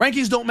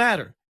 rankings don't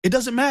matter. It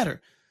doesn't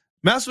matter.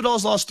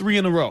 Masvidal's lost 3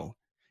 in a row.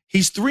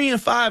 He's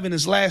 3-5 in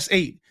his last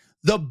 8.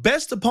 The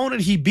best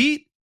opponent he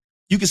beat,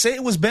 you could say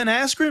it was Ben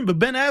Askren, but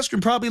Ben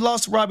Askren probably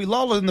lost to Robbie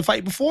Lawler in the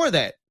fight before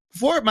that,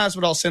 before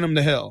Masvidal sent him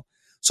to hell.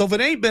 So if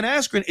it ain't Ben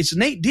Askren, it's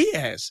Nate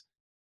Diaz.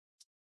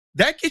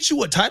 That gets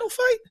you a title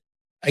fight?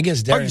 I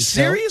guess Darren Are you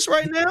serious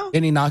right now?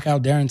 Didn't he knock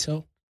out Darren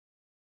Till?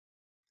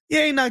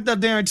 Yeah, he knocked out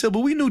Darren Till, but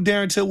we knew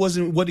Darren Till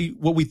wasn't what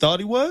we thought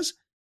he was.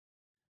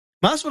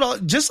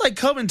 Masvidal, just like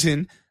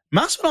Covington,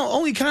 Masvidal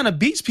only kind of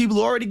beats people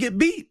who already get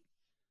beat.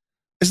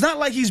 It's not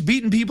like he's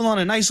beating people on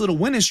a nice little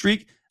winning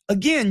streak.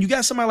 Again, you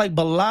got somebody like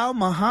Bilal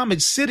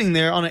Muhammad sitting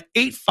there on an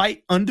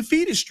 8-fight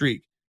undefeated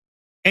streak,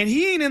 and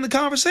he ain't in the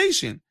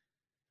conversation.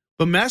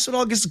 But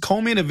Masvidal gets the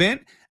co-main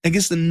event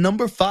against the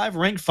number 5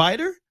 ranked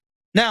fighter.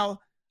 Now,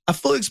 I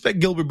fully expect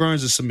Gilbert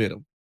Burns to submit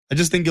him. I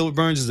just think Gilbert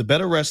Burns is a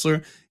better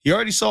wrestler. You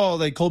already saw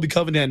that Colby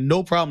Covington had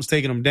no problems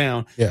taking him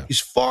down. Yeah.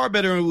 He's far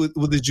better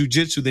with his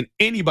jiu-jitsu than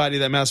anybody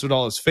that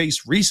Masvidal has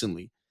faced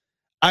recently.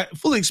 I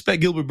fully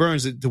expect Gilbert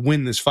Burns to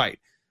win this fight.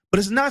 But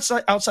it's not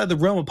outside the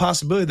realm of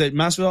possibility that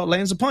Masvidal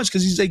lands a punch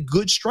because he's a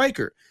good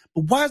striker.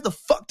 But why the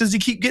fuck does he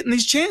keep getting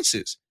these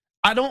chances?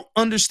 I don't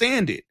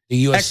understand it.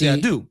 The UFC, actually, I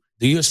do.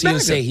 The UFC will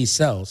say he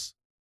sells.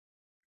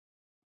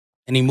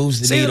 And he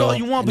moves the needle all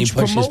you want, and he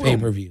but you pushes promote him.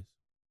 pay-per-views.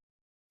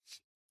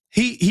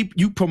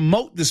 You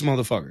promote this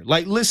motherfucker.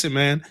 Like, listen,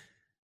 man.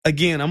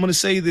 Again, I'm going to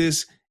say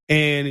this,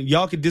 and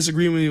y'all can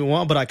disagree with me if you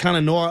want, but I kind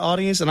of know our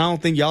audience, and I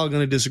don't think y'all are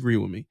going to disagree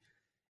with me.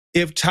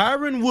 If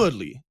Tyron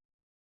Woodley,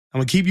 I'm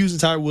going to keep using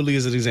Tyron Woodley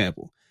as an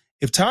example.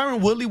 If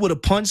Tyron Woodley would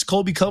have punched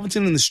Colby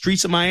Covington in the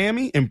streets of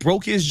Miami and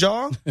broke his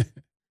jaw,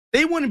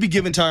 they wouldn't be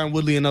giving Tyron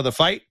Woodley another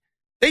fight.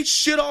 They'd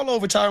shit all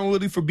over Tyron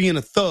Woodley for being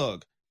a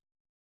thug.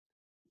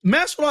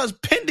 Masvidal is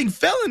pending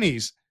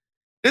felonies.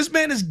 This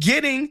man is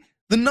getting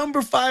the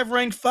number 5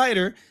 ranked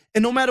fighter,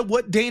 and no matter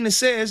what Dana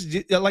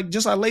says, like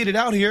just I laid it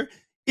out here,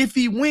 if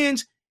he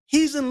wins,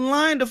 he's in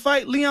line to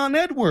fight Leon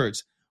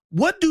Edwards.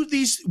 What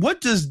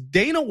does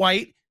Dana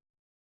White,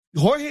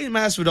 Jorge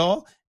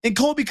Masvidal, and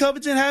Colby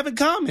Covington have in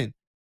common?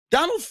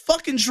 Donald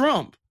fucking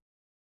Trump.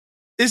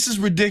 This is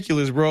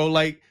ridiculous, bro.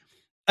 Like,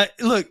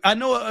 look, I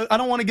know I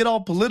don't want to get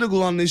all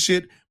political on this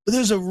shit, but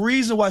there's a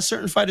reason why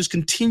certain fighters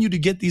continue to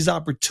get these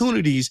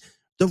opportunities.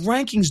 The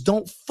rankings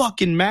don't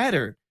fucking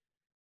matter.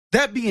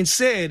 That being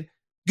said,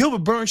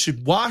 Gilbert Burns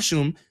should wash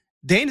him.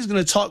 Dana's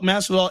going to talk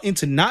Masvidal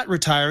into not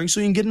retiring so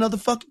he can get another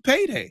fucking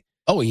payday.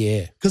 Oh,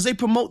 yeah. Because they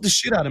promote the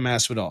shit out of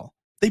Masvidal.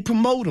 They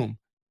promote him.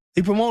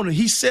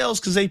 He sells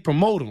because they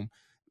promote him.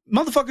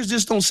 Motherfuckers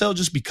just don't sell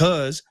just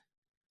because.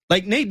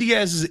 Like, Nate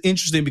Diaz is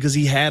interesting because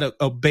he had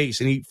a base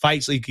and he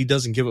fights like he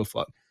doesn't give a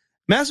fuck.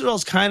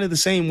 Masvidal's kind of the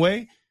same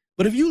way.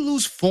 But if you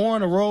lose 4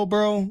 in a row,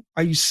 bro,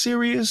 are you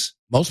serious?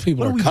 Most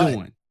people what are we cut.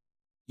 doing?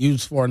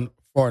 Use 4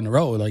 in a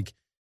row. Like,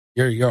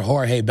 you're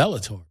Jorge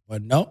Bellator.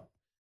 But no.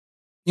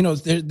 You know,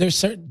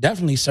 there's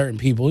definitely certain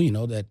people, you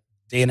know, that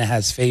Dana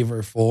has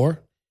favor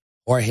for.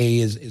 Jorge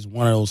is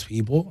one of those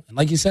people. And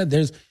like you said,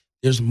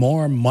 there's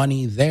more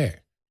money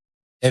there.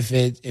 If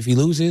he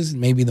loses,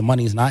 maybe the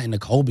money's not in the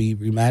Colby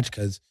rematch,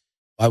 because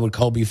why would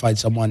Colby fight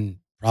someone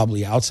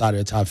probably outside of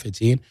the top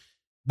 15?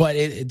 But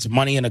it's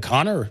money in a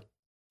Conor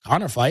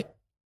fight,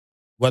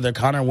 whether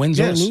Conor wins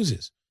or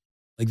loses.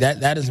 Like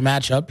that is a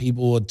matchup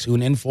people will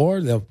tune in for.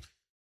 They'll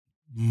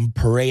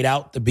parade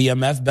out the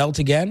BMF belt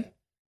again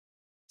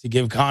to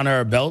give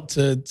Conor a belt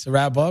to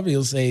wrap up.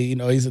 He'll say, you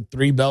know, he's a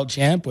 3-belt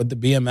champ with the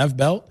BMF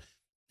belt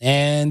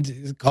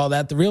and call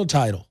that the real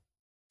title.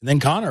 And then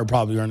Conor will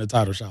probably earn the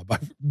title shot by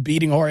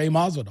beating Jorge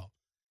Masvidal.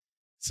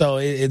 So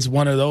it's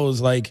one of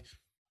those, like,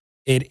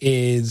 it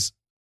is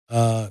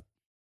a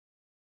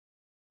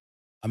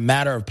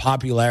matter of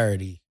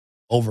popularity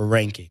over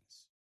rankings,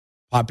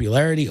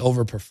 popularity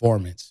over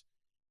performance.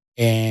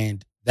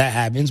 And that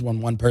happens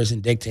when one person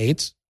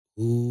dictates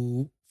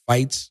who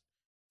fights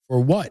for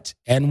what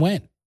and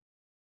when.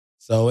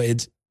 So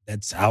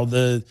that's how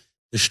the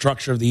the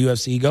structure of the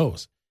UFC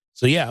goes.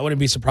 So, yeah, I wouldn't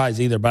be surprised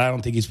either, but I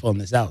don't think he's pulling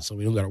this out, so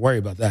we don't got to worry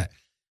about that.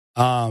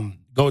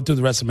 Going through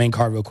the rest of the main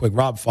card real quick.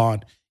 Rob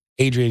Font,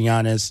 Adrian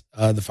Yanez,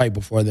 the fight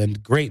before then.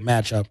 Great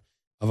matchup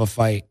of a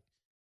fight.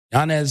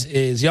 Yanez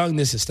is young.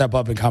 This is a step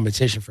up in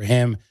competition for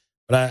him,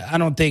 but I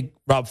don't think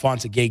Rob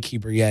Font's a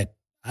gatekeeper yet.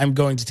 I'm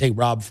going to take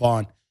Rob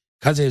Font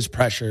because of his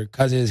pressure,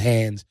 because of his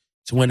hands,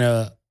 to win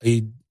a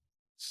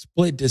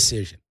split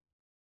decision.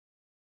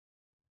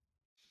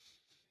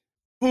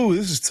 Ooh,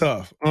 this is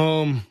tough.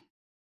 I'm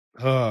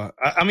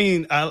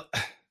going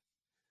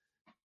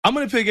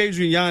to pick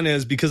Adrian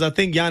Yanez because I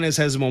think Yanez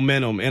has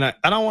momentum. And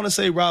I don't want to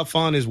say Rob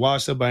Font is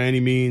washed up by any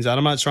means.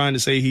 I'm not trying to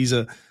say he's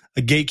a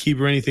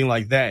gatekeeper or anything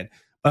like that.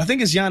 But I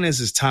think it's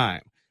Yanez's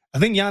time. I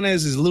think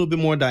Yanez is a little bit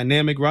more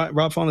dynamic.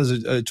 Rob Font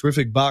is a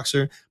terrific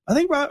boxer. I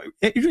think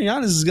Adrian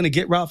Yanez is going to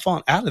get Rob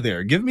Font out of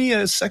there. Give me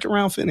a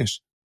second-round finish.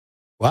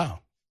 Wow.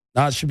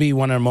 Now it should be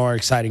one of the more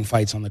exciting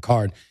fights on the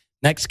card.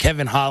 Next,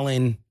 Kevin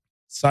Holland,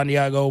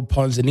 Santiago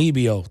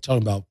Ponzinibbio.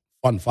 Talking about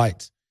fun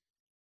fights.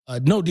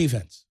 No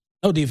defense.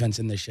 No defense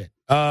in this shit.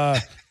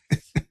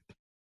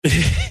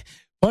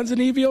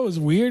 Ponzinibbio is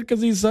weird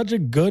because he's such a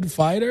good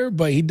fighter,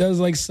 but he does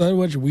like so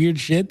much weird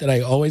shit that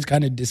I always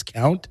kind of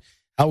discount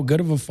how good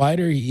of a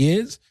fighter he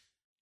is.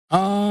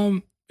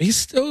 He's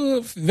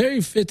still very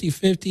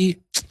 50-50.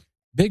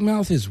 Big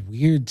Mouth is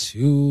weird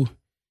too.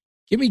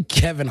 Give me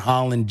Kevin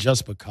Holland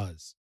just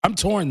because. I'm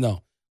torn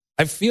though.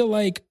 I feel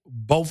like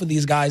both of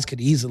these guys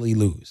could easily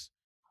lose.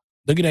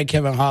 Looking at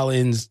Kevin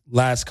Holland's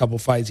last couple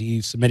fights,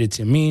 he submitted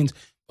to Means,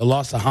 but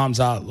lost to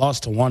Hamzat,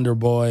 lost to Wonder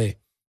Boy,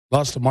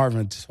 lost to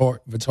Marvin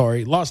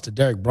Vettori, lost to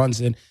Derek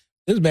Brunson.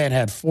 This man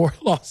had 4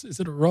 losses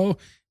in a row.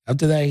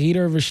 After that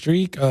heater of a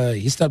streak,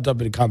 he stepped up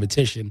in the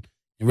competition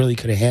and really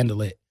could have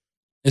handled it.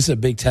 It's a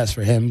big test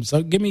for him.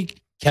 So give me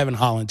Kevin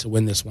Holland to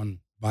win this one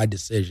by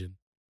decision.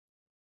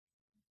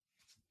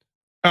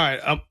 All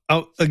right.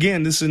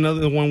 Again, this is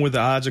another one where the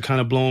odds are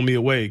kind of blowing me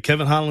away.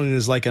 Kevin Holland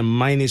is like a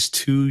minus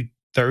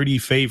 230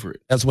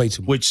 favorite. That's way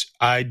too much. Which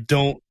I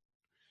don't.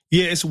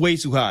 Yeah, it's way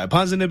too high.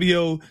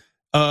 Ponzinibbio,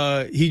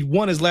 he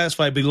won his last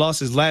fight, but he lost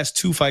his last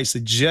 2 fights to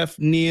Jeff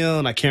Neal,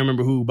 and I can't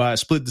remember who, by a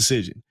split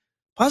decision.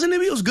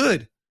 Ponzinibbio's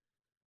good.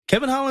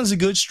 Kevin Holland's a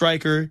good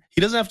striker.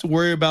 He doesn't have to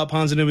worry about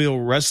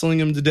Ponzinibbio wrestling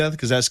him to death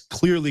because that's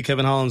clearly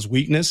Kevin Holland's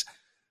weakness.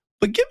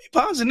 But give me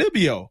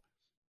Ponzinibbio.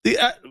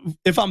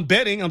 If I'm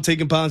betting, I'm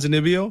taking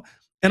Ponzinibbio.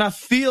 And I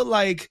feel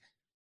like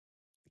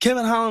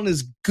Kevin Holland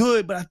is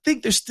good, but I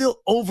think they're still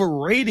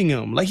overrating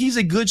him. Like, he's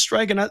a good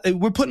striker,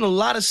 and we're putting a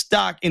lot of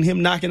stock in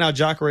him knocking out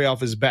Jacare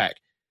off his back.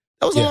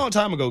 That was a long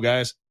time ago,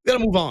 guys. We got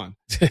to move on.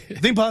 I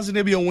think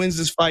Ponzinibbio wins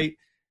this fight.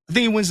 I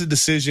think he wins the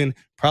decision,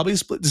 probably a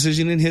split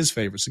decision in his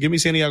favor. So give me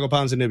Santiago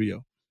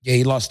Ponzinibbio. Yeah,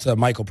 he lost to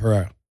Michael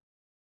Pereira.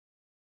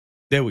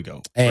 There we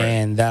go.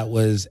 And that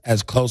was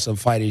as close a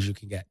fight as you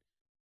can get.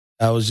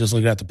 I was just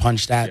looking at the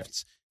punch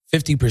stats.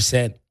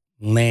 50%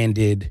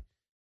 landed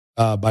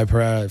by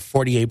Pereira,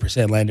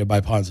 48% landed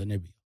by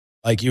Ponzinibbio.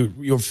 Like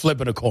you're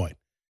flipping a coin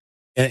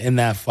in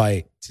that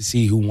fight to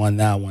see who won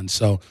that one.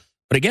 So,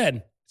 but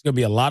again, it's going to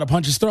be a lot of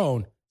punches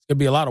thrown. It's going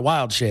to be a lot of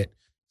wild shit.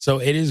 So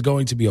it is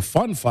going to be a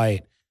fun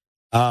fight.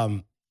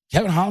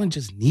 Kevin Holland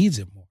just needs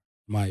it more,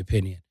 in my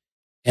opinion.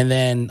 And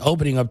then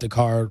opening up the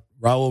card,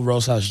 Raul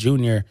Rosas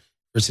Jr.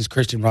 versus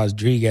Christian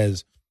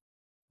Rodriguez.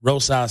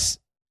 Rosas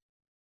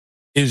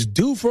is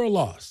due for a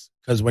loss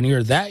because when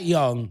you're that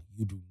young,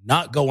 you do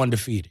not go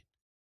undefeated.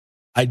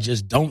 I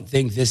just don't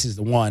think this is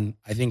the one.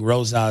 I think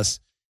Rosas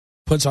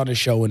puts on a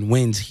show and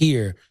wins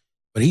here,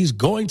 but he's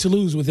going to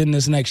lose within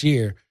this next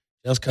year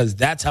just because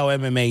that's how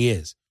MMA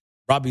is.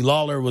 Robbie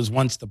Lawler was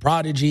once the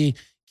prodigy.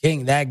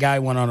 King, that guy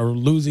went on a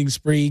losing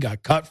spree,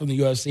 got cut from the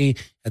UFC,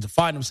 had to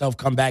find himself,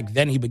 come back.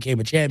 Then he became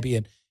a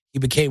champion. He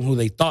became who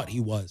they thought he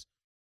was.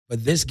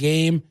 But this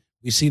game,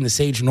 we've seen the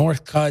Sage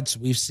North cuts.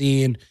 We've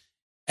seen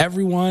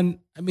everyone.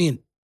 I mean,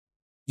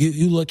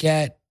 you look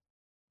at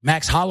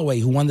Max Holloway,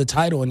 who won the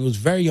title, and he was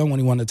very young when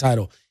he won the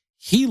title.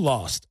 He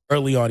lost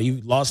early on. He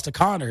lost to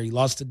Connor. He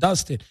lost to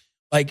Dustin.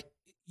 Like,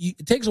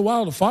 it takes a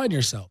while to find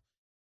yourself.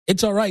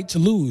 It's all right to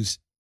lose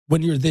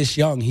when you're this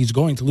young. He's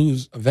going to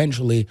lose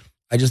eventually.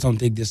 I just don't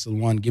think this is the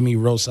one. Give me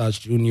Rosas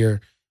Jr.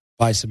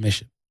 by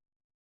submission.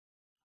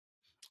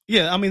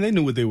 Yeah, I mean, they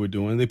knew what they were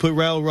doing. They put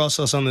Raul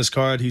Rosas on this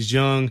card. He's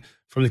young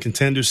from the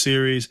Contender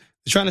Series.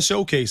 They're trying to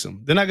showcase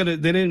him. They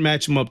didn't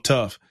match him up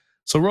tough.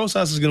 So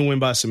Rosas is going to win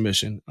by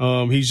submission.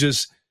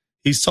 He's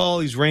tall,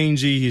 he's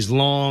rangy, he's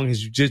long,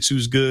 his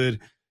jiu-jitsu's good,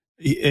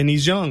 and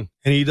he's young,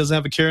 and he doesn't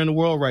have a care in the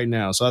world right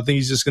now. So I think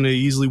he's just going to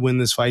easily win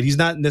this fight. He's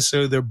not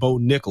necessarily their Bo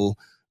Nickel,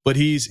 but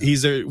he's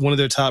one of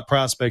their top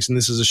prospects, and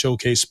this is a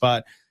showcase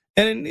spot.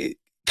 And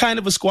kind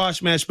of a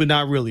squash match, but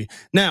not really.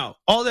 Now,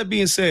 all that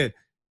being said,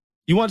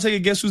 you want to take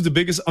a guess who's the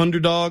biggest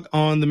underdog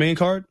on the main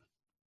card?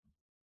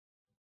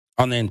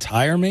 On the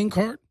entire main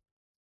card?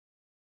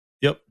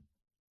 Yep.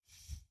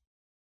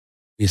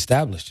 We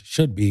established it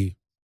should be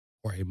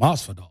Jorge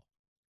Masvidal.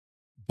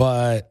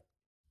 But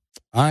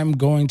I'm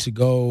going to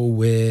go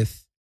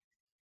with,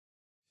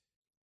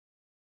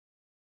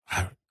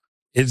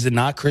 is it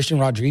not Christian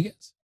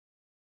Rodriguez?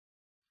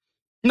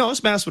 No,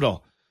 it's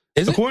Masvidal.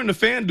 Is it? According to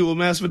FanDuel,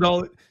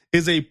 Masvidal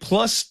is a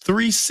plus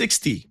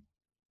 360.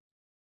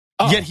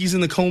 Oh, Yet he's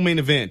in the co-main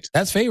event.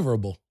 that's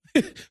favorable.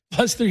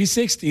 Plus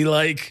 360,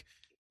 like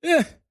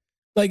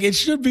it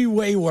should be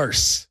way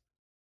worse,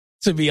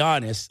 to be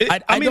honest.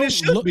 I mean, it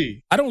should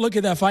be. I don't look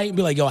at that fight and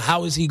be like, yo,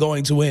 how is he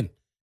going to win?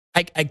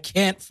 I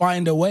can't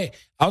find a way.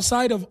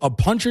 Outside of a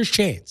puncher's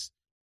chance,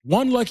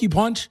 one lucky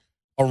punch,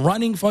 a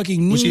running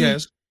fucking knee. Which he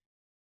has.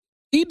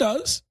 He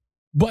does,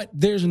 but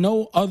there's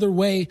no other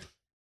way.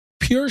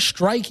 Pure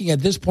striking at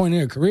this point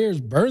in her career,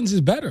 Burns is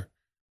better.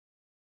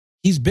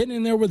 He's been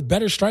in there with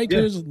better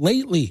strikers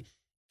lately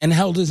and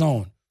held his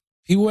own.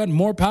 People had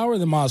more power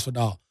than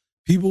Masvidal.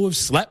 People have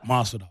slept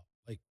Masvidal.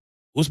 Like,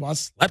 Usman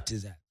slept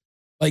his ass.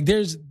 Like,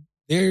 there's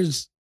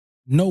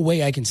no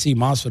way I can see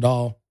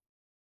Masvidal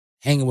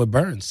hanging with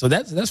Burns. So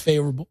that's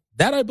favorable.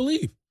 That I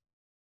believe.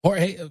 Or,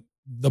 hey,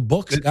 the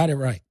books got it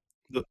right.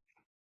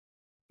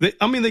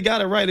 They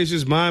got it right. It's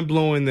just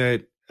mind-blowing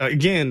that,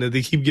 again, that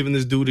they keep giving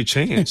this dude a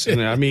chance.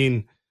 And, I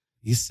mean...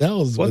 He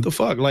sells. What the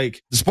fuck?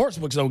 Like, the sports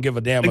books don't give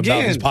a damn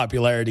about his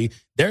popularity.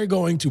 They're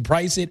going to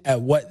price it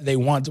at what they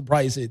want to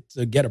price it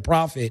to get a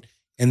profit,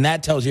 and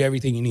that tells you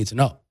everything you need to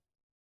know.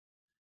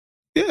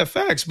 Yeah,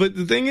 facts. But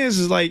the thing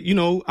is like, you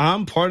know,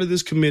 I'm part of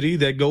this committee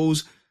that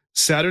goes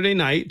Saturday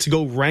night to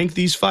go rank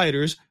these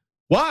fighters.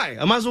 Why?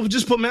 I might as well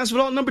just put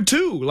Masvidal at number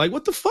 2. Like,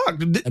 what the fuck?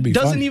 It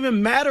doesn't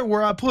even matter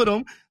where I put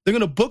them. They're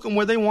going to book them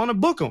where they want to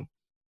book them.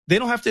 They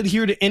don't have to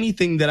adhere to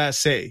anything that I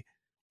say.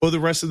 Or the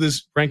rest of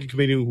this ranking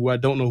committee, who I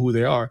don't know who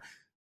they are,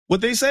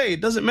 what they say, it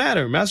doesn't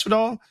matter.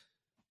 Masvidal,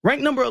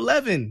 ranked number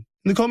 11 in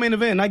the co-main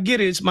event. I get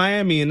it, it's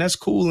Miami, and that's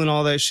cool and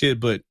all that shit,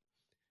 but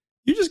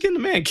you're just getting the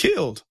man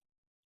killed.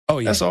 Oh,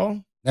 yeah. That's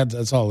all.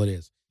 That's all it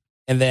is.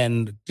 And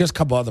then just a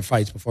couple other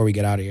fights before we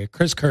get out of here.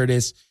 Chris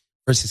Curtis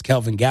versus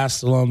Kelvin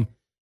Gastelum,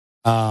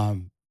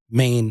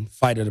 main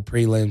fight of the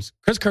prelims.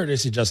 Chris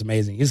Curtis is just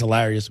amazing. He's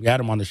hilarious. We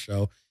had him on the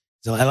show.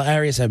 He's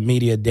hilarious at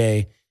Media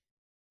Day.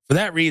 For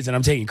that reason,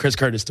 I'm taking Chris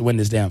Curtis to win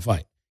this damn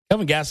fight.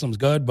 Kelvin Gastelum's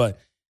good, but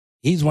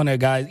he's one of the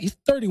guys. He's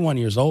 31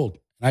 years old,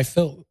 and I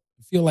feel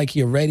like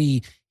he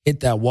already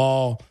hit that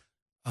wall.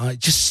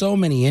 Just so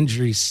many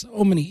injuries,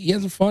 He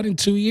hasn't fought in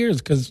 2 years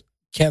because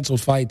canceled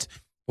fights.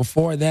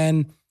 Before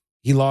then,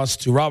 he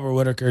lost to Robert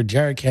Whittaker,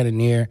 Jared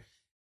Cannonier.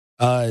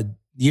 The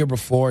year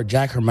before,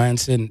 Jack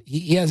Hermanson.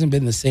 He hasn't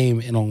been the same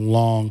in a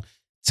long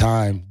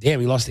time.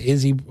 Damn, he lost to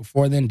Izzy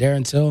before then,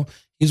 Darren Till.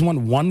 He's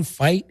won one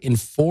fight in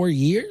 4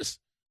 years.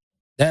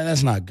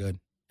 That's not good.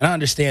 And I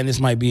understand this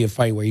might be a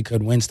fight where he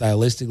could win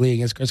stylistically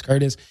against Chris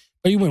Curtis,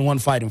 but you win one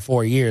fight in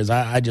 4 years.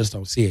 I just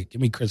don't see it. Give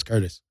me Chris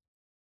Curtis.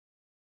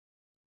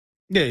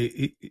 Yeah,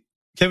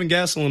 Kevin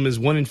Gastelum is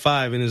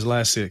 1-5 in his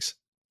last 6.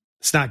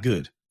 It's not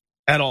good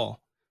at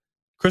all.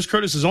 Chris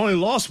Curtis has only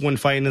lost one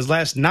fight in his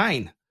last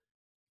 9.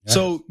 Yes.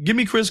 So give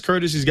me Chris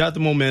Curtis. He's got the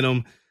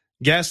momentum.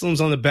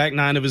 Gastelum's on the back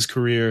 9 of his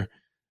career.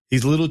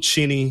 He's a little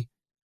chinny.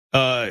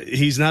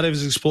 He's not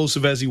as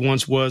explosive as he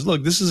once was.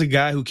 Look, this is a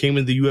guy who came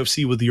into the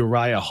UFC with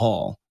Uriah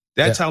Hall.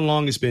 That's how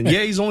long it's been.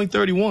 Yeah, he's only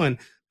 31,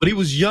 but he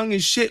was young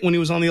as shit when he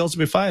was on The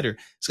Ultimate Fighter.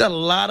 He's got a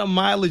lot of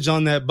mileage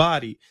on that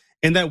body.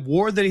 And that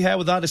war that he had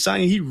with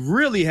Adesanya, he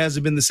really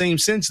hasn't been the same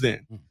since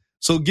then.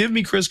 So give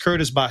me Chris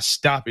Curtis by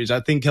stoppage. I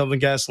think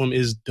Kelvin Gastelum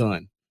is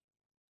done.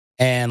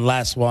 And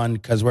last one,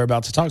 because we're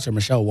about to talk to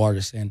Michelle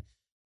Waterson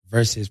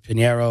versus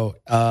Pinheiro.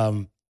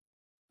 I'm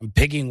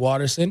picking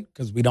Waterson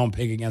because we don't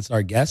pick against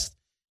our guest.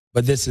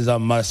 But this is a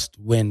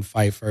must-win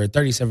fight for her.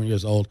 37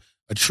 years old,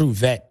 a true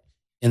vet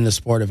in the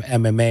sport of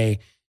MMA.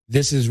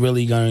 This is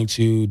really going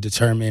to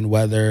determine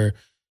whether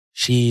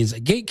she's a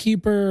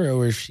gatekeeper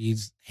or if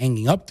she's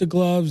hanging up the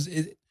gloves.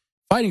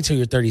 Fighting till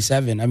you're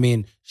 37, I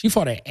mean, she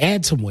fought at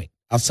bantamweight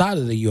outside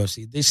of the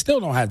UFC. They still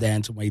don't have the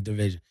bantamweight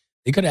division.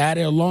 They could have had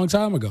it a long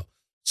time ago.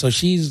 So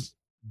she's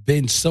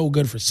been so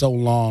good for so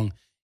long.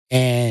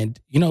 And,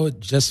 you know,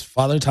 just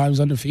Father Time's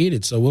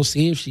undefeated. So we'll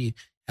see if she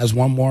has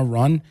one more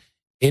run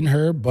in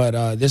her, but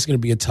this is going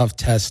to be a tough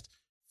test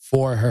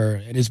for her.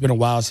 And it's been a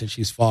while since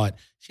she's fought.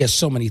 She has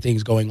so many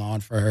things going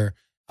on for her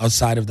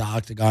outside of the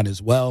octagon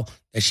as well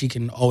that she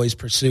can always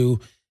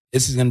pursue.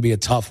 This is going to be a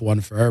tough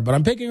one for her, but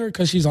I'm picking her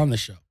because she's on the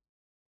show.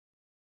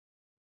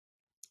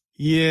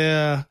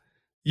 Yeah,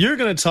 you're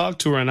going to talk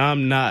to her and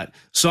I'm not.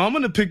 So I'm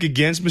going to pick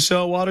against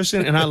Michelle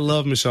Waterson, and I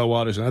love Michelle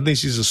Waterson. I think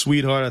she's a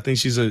sweetheart. I think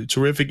she's a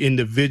terrific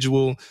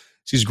individual.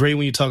 She's great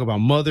when you talk about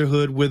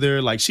motherhood with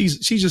her. Like, she's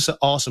just an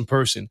awesome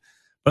person.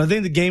 But I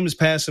think the game is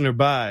passing her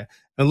by.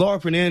 And Laura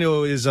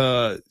Pinheiro is,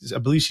 I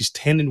believe she's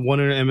 10-1 in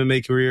her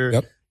MMA career.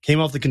 Yep.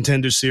 Came off the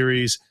Contender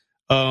Series.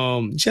 She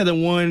had that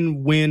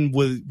one win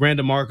with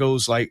Randa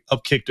Marcos, like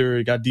upkicked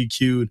her, got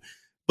DQ'd.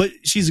 But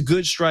she's a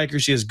good striker.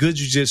 She has good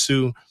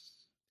jiu-jitsu.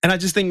 And I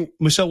just think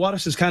Michelle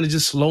Waterson's kind of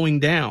just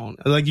slowing down.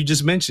 Like you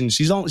just mentioned,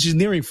 she's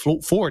nearing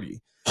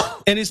 40.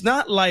 And it's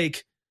not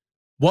like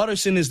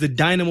Waterson is the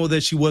dynamo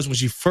that she was when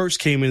she first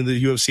came into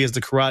the UFC as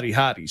the karate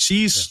hottie.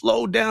 She's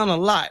slowed down a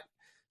lot.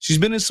 She's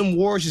been in some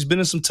wars. She's been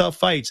in some tough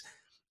fights.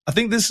 I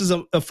think this is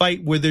a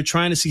fight where they're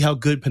trying to see how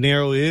good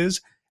Pinheiro is.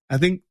 I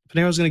think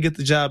Pinheiro's going to get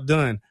the job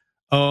done.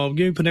 Give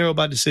me Pinheiro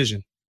by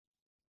decision.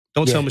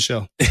 Don't tell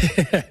Michelle.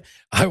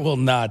 I will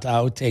not. I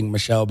would take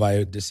Michelle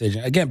by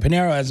decision. Again,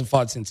 Pinheiro hasn't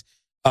fought since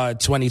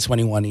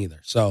 2021 either.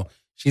 So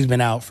she's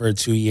been out for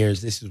 2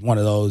 years. This is one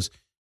of those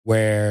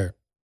where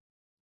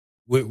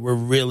we're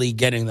really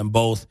getting them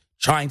both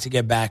trying to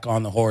get back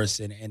on the horse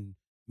and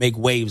make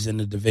waves in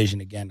the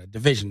division again, a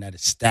division that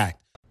is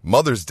stacked.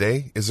 Mother's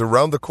Day is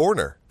around the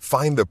corner.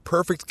 Find the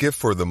perfect gift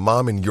for the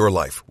mom in your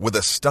life with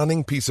a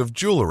stunning piece of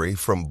jewelry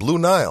from Blue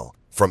Nile.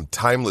 From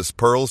timeless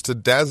pearls to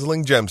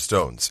dazzling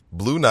gemstones,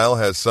 Blue Nile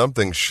has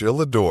something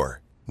she'll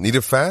adore. Need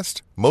it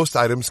fast? Most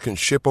items can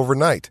ship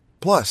overnight.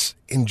 Plus,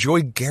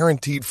 enjoy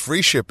guaranteed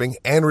free shipping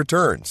and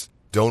returns.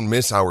 Don't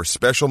miss our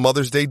special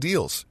Mother's Day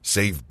deals.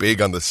 Save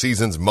big on the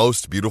season's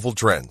most beautiful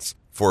trends.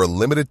 For a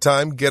limited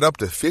time, get up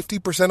to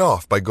 50%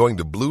 off by going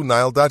to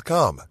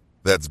BlueNile.com.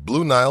 That's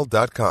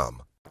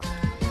BlueNile.com.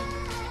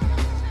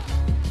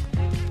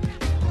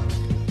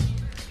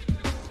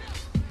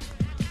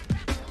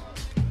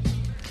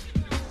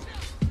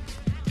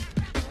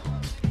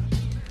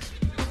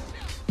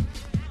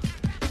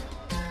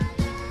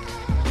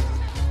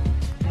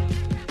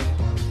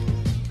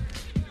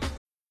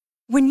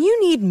 When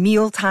you need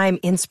mealtime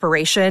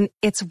inspiration,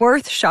 it's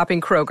worth shopping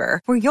Kroger,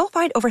 where you'll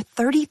find over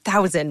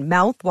 30,000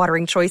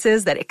 mouth-watering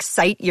choices that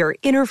excite your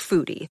inner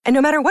foodie. And no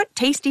matter what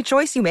tasty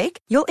choice you make,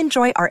 you'll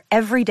enjoy our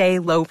everyday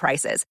low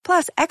prices,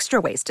 plus extra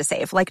ways to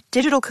save, like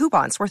digital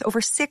coupons worth over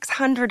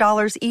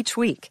 $600 each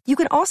week. You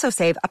can also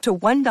save up to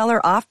 $1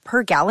 off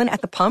per gallon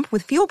at the pump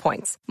with fuel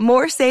points.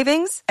 More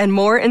savings and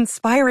more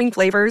inspiring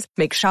flavors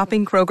make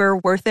shopping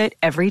Kroger worth it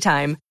every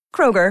time.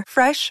 Kroger,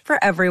 fresh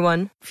for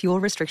everyone. Fuel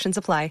restrictions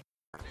apply.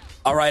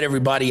 All right,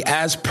 everybody.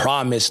 As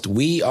promised,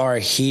 we are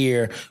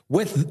here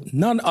with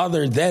none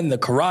other than the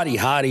karate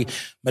hottie,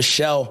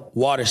 Michelle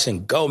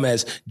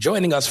Waterson-Gomez,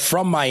 joining us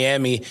from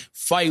Miami.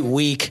 Fight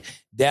week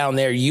down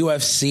there,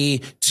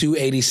 UFC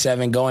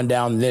 287 going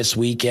down this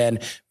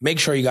weekend. Make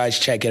sure you guys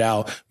check it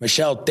out.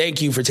 Michelle,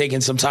 thank you for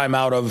taking some time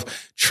out of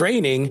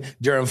training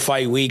during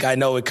fight week. I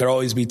know it could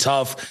always be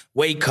tough.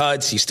 Weight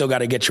cuts, you still got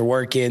to get your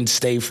work in,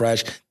 stay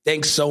fresh.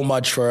 Thanks so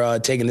much for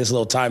taking this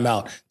little time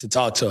out to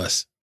talk to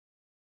us.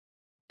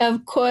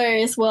 Of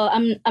course. Well,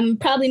 I'm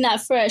probably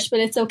not fresh,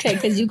 but it's okay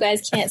because you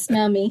guys can't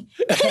smell me.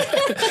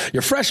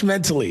 You're fresh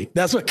mentally.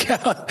 That's what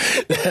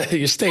counts.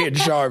 You're staying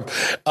sharp.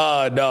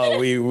 No,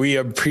 we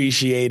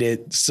appreciate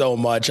it so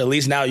much. At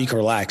least now you can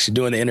relax. You're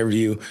doing the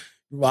interview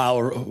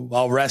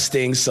while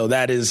resting. So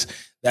that is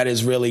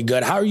really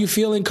good. How are you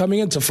feeling coming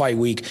into fight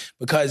week?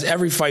 Because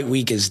every fight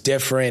week is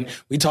different.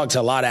 We talk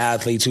to a lot of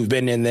athletes who've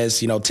been in this,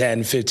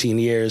 10, 15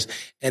 years,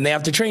 and they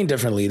have to train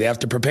differently. They have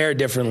to prepare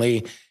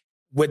differently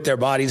with their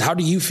bodies. How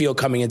do you feel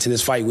coming into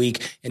this fight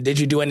week? And did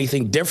you do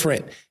anything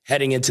different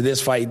heading into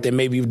this fight than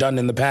maybe you've done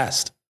in the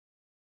past?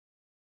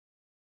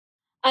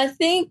 I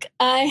think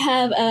I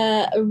have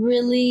a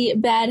really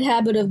bad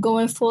habit of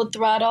going full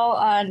throttle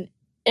on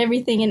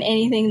everything and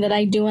anything that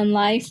I do in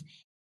life.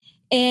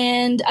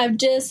 And I've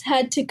just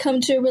had to come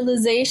to a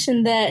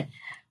realization that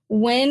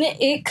when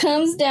it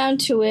comes down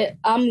to it,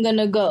 I'm going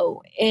to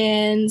go.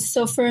 And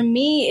so for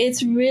me,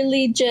 it's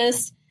really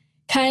just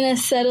kind of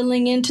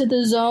settling into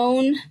the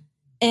zone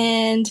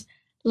and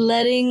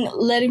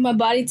letting my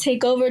body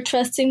take over,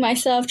 trusting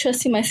myself,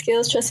 trusting my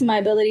skills, trusting my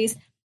abilities.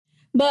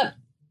 But,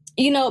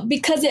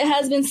 because it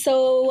has been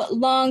so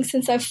long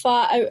since I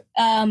fought,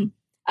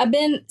 I've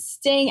been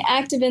staying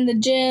active in the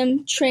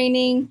gym,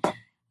 training,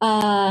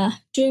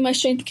 doing my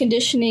strength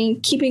conditioning,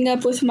 keeping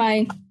up with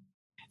my,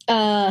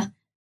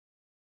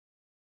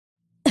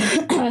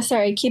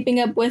 keeping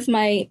up with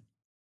my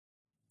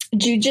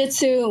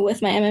jiu-jitsu,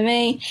 with my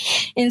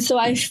MMA. And so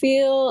I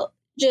feel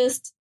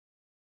just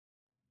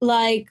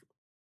like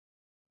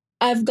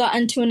I've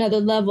gotten to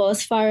another level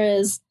as far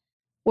as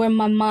where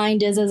my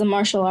mind is as a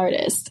martial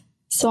artist.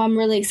 So I'm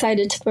really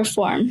excited to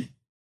perform.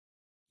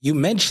 You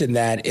mentioned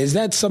that. Is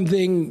that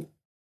something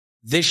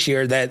this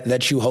year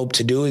that you hope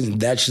to do? And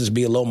that just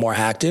be a little more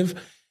active?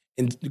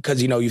 And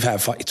because, you've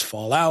had fights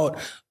fall out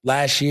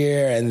last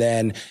year, and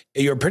then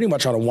you're pretty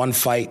much on a 1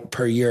 fight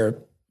per year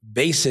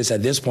basis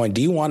at this point.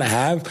 Do you want to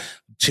have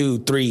 2,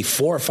 3,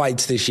 4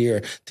 fights this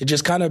year to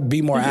just kind of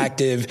be more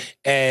active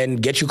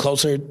and get you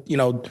closer,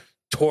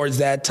 towards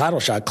that title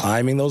shot,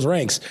 climbing those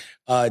ranks?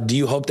 Do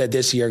you hope that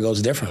this year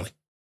goes differently?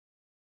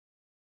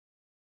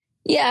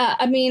 Yeah,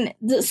 I mean,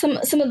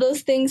 some of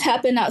those things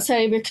happen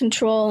outside of your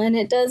control, and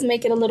it does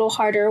make it a little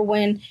harder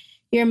when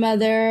you're a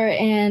mother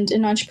and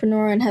an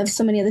entrepreneur and have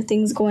so many other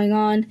things going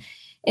on.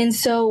 And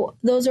so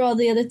those are all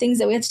the other things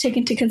that we have to take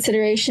into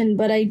consideration.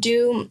 But I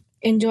do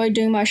enjoy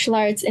doing martial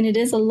arts, and it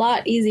is a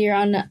lot easier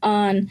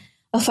on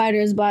a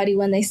fighter's body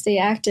when they stay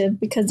active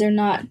because they're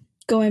not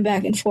going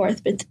back and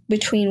forth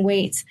between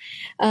weights.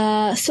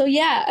 So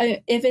yeah,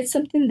 if it's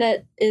something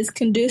that is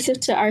conducive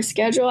to our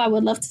schedule, I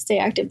would love to stay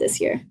active this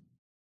year.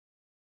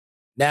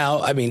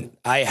 Now, I mean,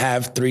 I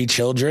have 3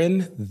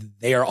 children.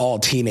 They are all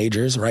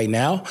teenagers right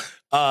now.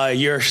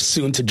 You're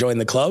soon to join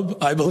the club,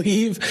 I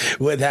believe,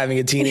 with having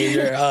a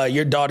teenager.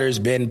 Your daughter's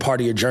been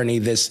part of your journey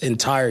this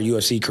entire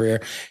UFC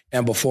career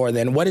and before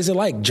then. What is it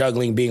like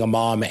juggling being a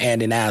mom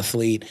and an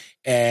athlete?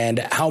 And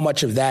how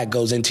much of that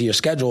goes into your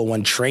schedule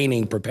when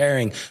training,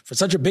 preparing for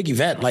such a big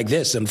event like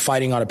this and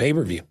fighting on a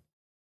pay-per-view?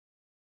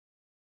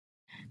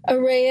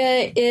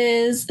 Araya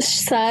is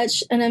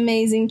such an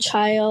amazing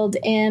child,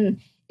 and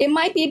it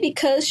might be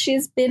because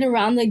she's been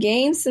around the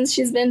game since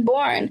she's been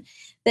born,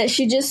 that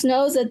she just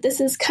knows that this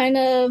is kind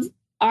of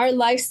our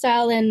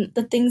lifestyle and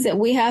the things that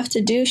we have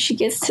to do. She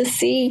gets to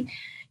see,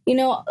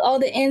 all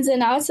the ins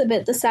and outs of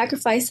it, the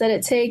sacrifice that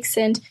it takes.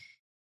 And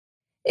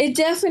it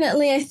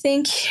definitely, I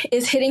think,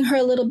 is hitting her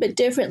a little bit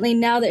differently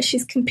now that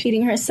she's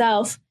competing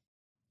herself,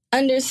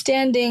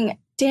 understanding,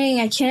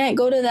 dang, I can't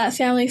go to that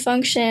family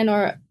function,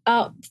 or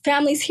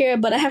family's here,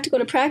 but I have to go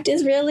to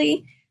practice,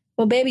 really?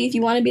 Well, baby, if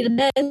you want to be the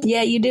best,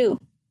 yeah, you do.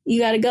 You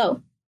got to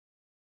go.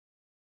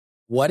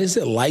 What is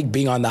it like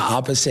being on the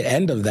opposite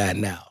end of that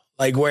now?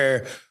 Like,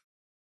 where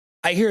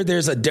I hear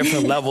there's a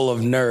different level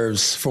of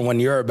nerves for when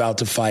you're about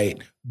to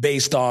fight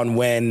based on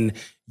when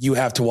you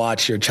have to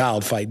watch your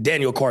child fight.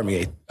 Daniel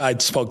Cormier, I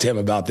spoke to him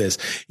about this.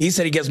 He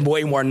said he gets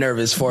way more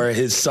nervous for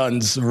his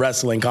son's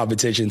wrestling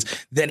competitions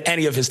than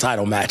any of his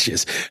title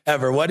matches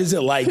ever. What is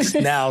it like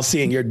now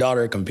seeing your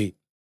daughter compete?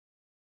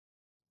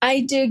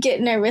 I do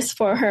get nervous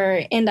for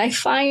her, and I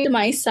find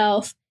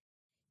myself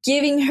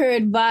giving her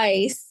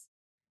advice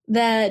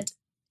that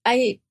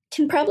I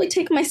can probably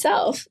take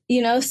myself,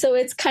 so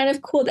it's kind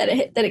of cool that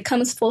it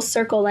comes full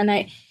circle. And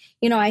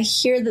I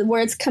hear the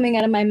words coming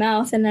out of my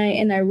mouth, and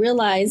I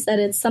realize that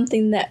it's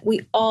something that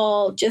we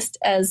all, just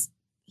as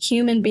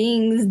human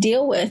beings,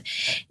 deal with,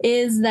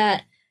 is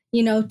that,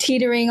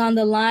 teetering on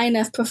the line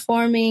of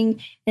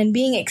performing and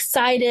being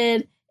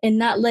excited and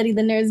not letting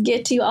the nerves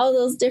get to you, all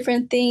those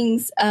different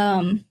things.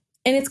 And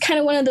it's kind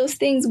of one of those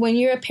things when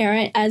you're a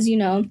parent, as you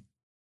know,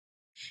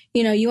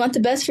 you want the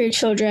best for your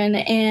children.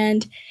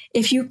 And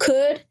if you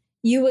could,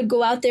 you would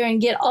go out there and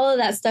get all of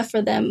that stuff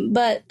for them.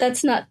 But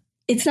it's not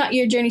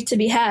your journey to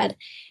be had.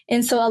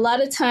 And so a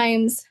lot of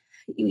times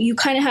you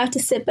kind of have to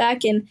sit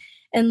back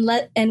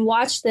and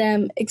watch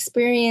them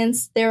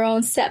experience their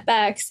own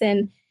setbacks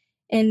and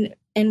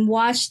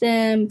watch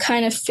them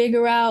kind of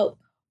figure out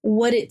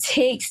what it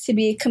takes to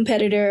be a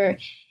competitor.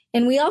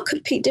 And we all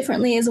compete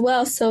differently as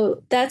well.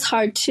 So that's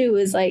hard too,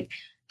 is like,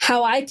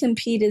 how I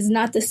compete is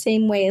not the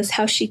same way as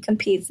how she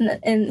competes.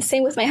 And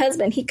same with my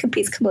husband. He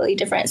competes completely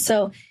different.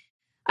 So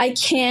I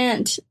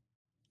can't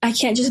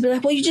just be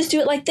like, well, you just do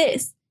it like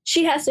this.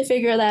 She has to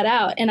figure that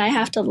out, and I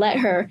have to let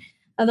her.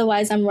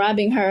 Otherwise, I'm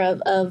robbing her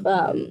of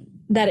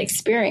that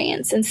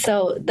experience. And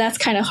so that's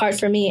kind of hard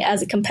for me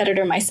as a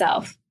competitor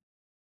myself.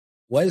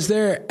 Was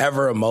there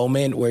ever a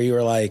moment where you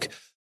were like,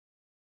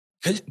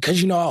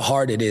 because you know how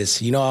hard it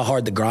is, you know how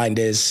hard the grind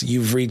is,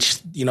 you've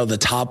reached, the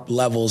top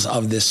levels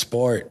of this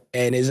sport.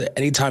 And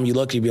anytime you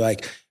look, you'd be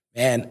like,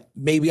 man,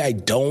 maybe I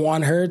don't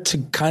want her to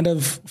kind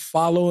of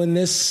follow in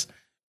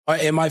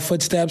my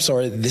footsteps,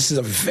 or this is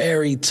a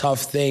very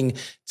tough thing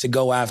to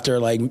go after.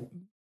 Like,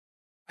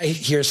 I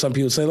hear some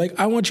people say, like,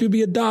 I want you to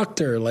be a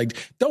doctor. Like,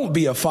 don't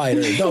be a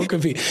fighter. Don't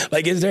compete.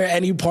 Like, is there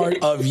any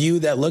part of you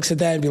that looks at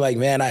that and be like,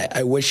 man,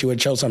 I wish you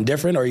would show something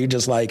different? Or are you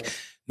just like,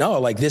 no,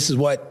 like, this is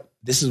what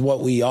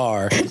we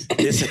are.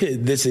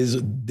 This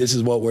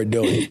is what we're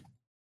doing.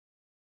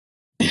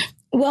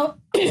 Well,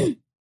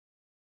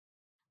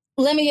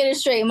 let me get it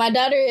straight. My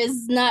daughter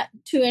is not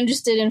too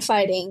interested in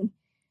fighting.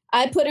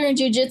 I put her in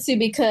jiu-jitsu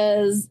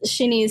because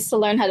she needs to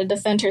learn how to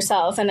defend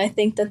herself. And I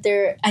think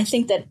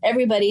that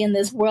everybody in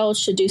this world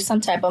should do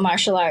some type of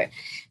martial art.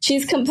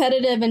 She's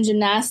competitive in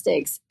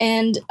gymnastics.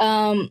 And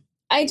I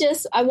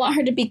want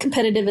her to be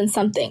competitive in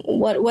something,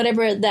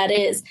 whatever that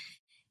is.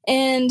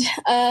 And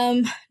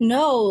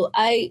no,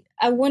 I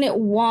wouldn't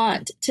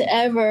want to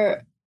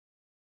ever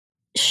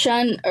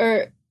shun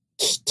or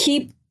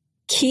keep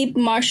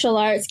martial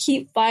arts,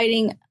 keep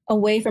fighting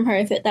away from her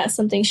if that's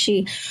something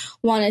she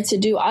wanted to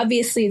do.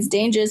 Obviously, it's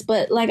dangerous,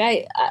 but like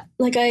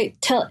I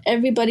tell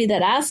everybody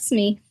that asks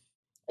me,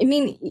 I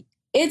mean,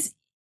 it's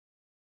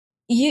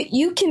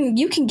you can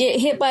get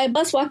hit by a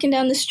bus walking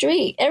down the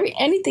street.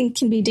 Anything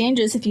can be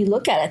dangerous if you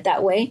look at it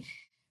that way.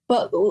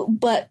 But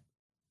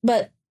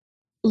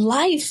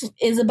life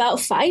is about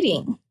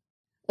fighting,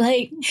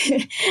 like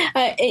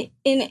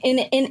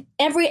in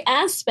every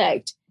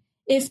aspect.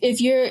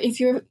 If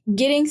you're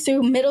getting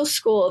through middle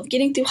school,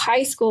 getting through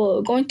high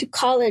school, going to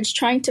college,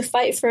 trying to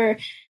fight for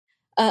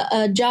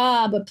a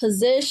job, a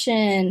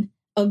position,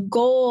 a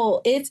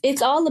goal,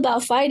 it's all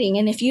about fighting.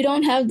 And if you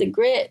don't have the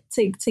grit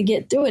to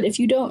get through it, if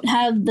you don't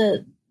have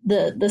the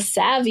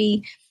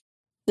savvy,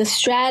 the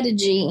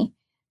strategy,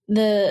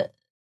 the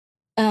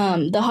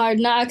hard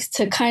knocks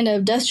to kind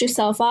of dust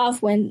yourself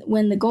off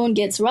when the going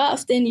gets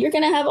rough, then you're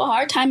going to have a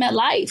hard time at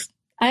life.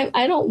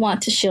 I don't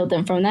want to shield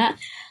them from that.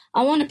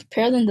 I want to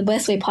prepare them the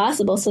best way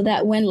possible so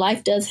that when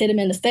life does hit them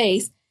in the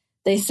face,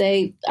 they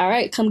say, all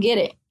right, come get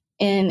it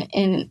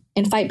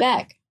and fight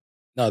back.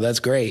 No, that's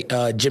great.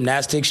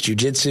 Gymnastics,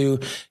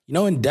 jujitsu,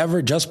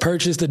 Endeavor just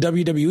purchased the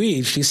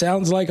WWE. She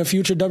sounds like a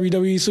future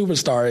WWE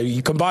superstar.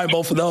 You combine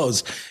both of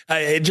those,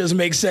 it just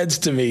makes sense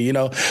to me.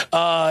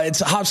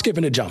 It's a hop, skip,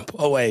 and a jump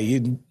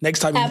away. Next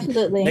time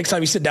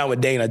you sit down with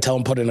Dana, tell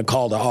him put in a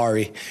call to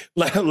Ari.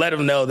 Let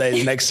him know that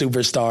his next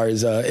superstar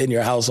is in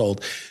your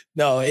household.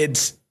 No,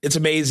 it's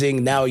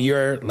amazing. Now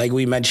you're, like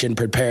we mentioned,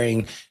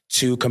 preparing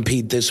to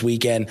compete this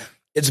weekend.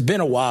 It's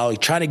been a while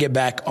trying to get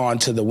back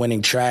onto the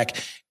winning track.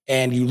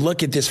 And you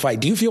look at this fight,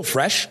 do you feel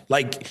fresh?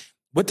 Like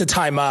with the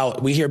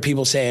timeout, we hear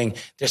people saying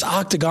there's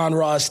octagon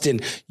rust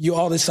and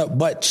all this stuff.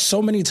 But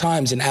so many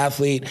times an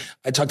athlete,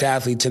 I talk to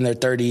athletes in their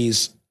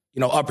 30s,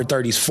 upper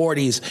 30s,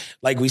 40s,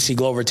 like we see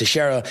Glover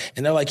Teixeira,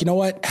 and they're like, you know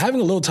what?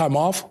 Having a little time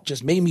off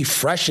just made me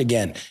fresh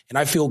again. And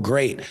I feel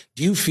great.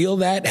 Do you feel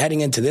that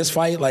heading into this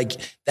fight? Like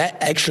that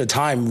extra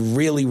time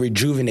really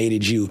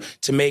rejuvenated you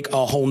to make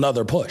a whole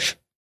nother push?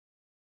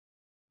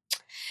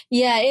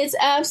 Yeah, it's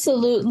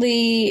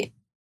absolutely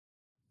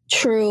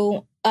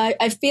true.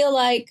 I feel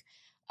like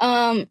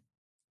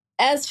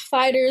as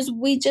fighters,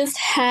 we just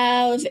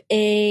have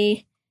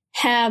a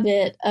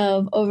habit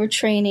of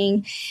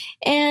overtraining.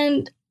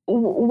 And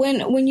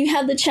when you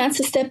have the chance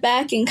to step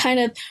back and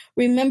kind of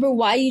remember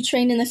why you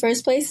trained in the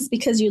first place, is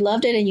because you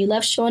loved it and you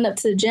loved showing up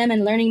to the gym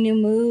and learning new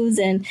moves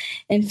and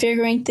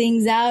figuring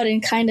things out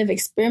and kind of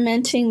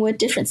experimenting with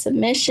different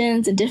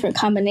submissions and different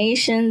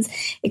combinations.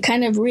 It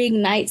kind of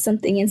reignites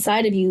something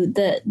inside of you,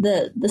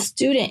 the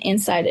student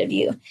inside of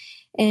you.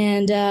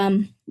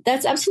 And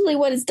that's absolutely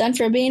what it's done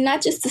for me.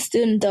 Not just the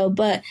student, though,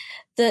 but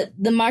the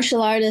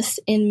martial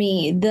artist in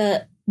me,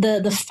 the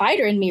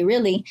fighter in me,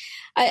 really.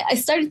 I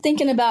started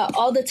thinking about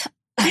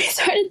I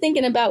started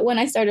thinking about when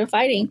I started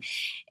fighting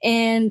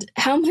and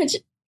how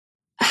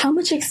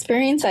much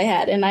experience I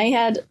had. And I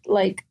had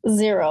like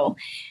zero.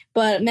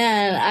 But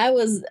man, I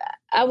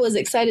was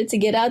excited to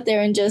get out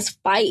there and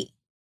just fight.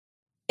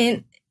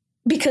 And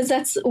because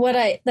that's what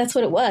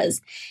it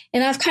was.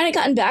 And I've kind of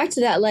gotten back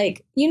to that.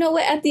 Like, you know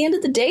what? At the end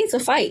of the day, it's a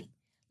fight.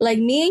 Like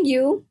me and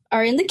you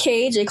are in the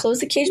cage. They close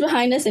the cage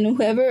behind us, and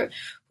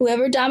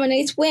whoever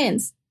dominates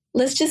wins.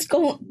 Let's just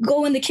go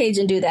in the cage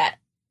and do that.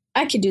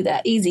 I could do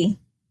that easy.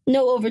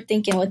 No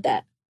overthinking with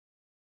that.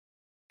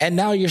 And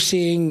now you're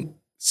seeing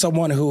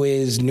someone who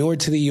is newer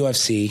to the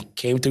UFC,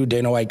 came through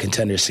Dana White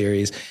Contender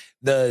Series.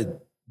 The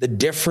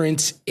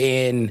difference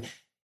in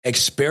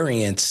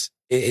experience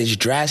is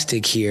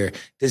drastic here.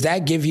 Does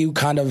that give you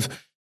kind of,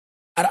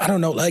 I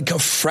don't know, like a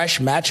fresh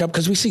matchup?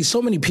 Because we see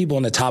so many people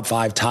in the top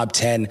 5, top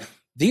 10.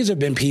 These have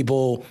been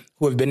people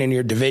who have been in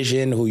your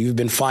division, who you've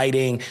been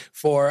fighting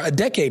for a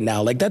decade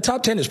now. Like that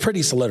top 10 is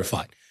pretty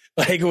solidified,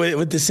 like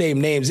with the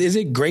same names. Is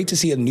it great to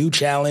see a new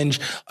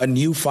challenge, a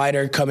new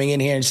fighter coming in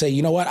here and say,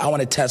 you know what, I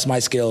want to test my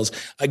skills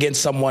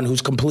against someone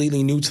who's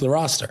completely new to the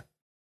roster?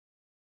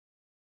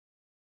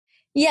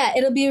 Yeah,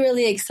 it'll be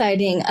really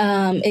exciting.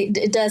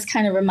 It does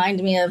kind of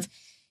remind me of,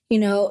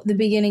 the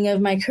beginning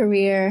of my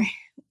career.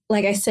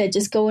 Like I said,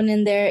 just going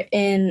in there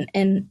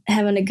and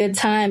having a good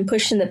time,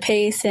 pushing the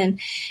pace and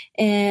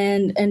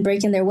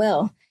breaking their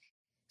will.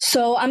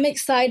 So I'm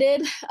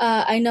excited.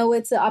 I know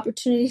it's an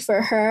opportunity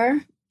for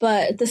her,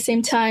 but at the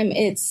same time,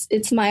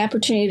 it's my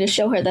opportunity to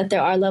show her that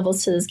there are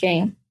levels to this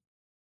game.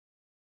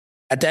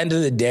 At the end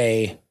of the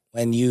day,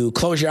 when you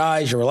close your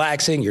eyes, you're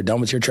relaxing, you're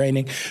done with your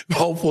training,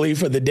 hopefully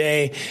for the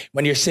day.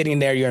 When you're sitting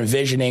there, you're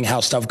envisioning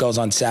how stuff goes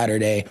on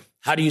Saturday.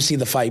 How do you see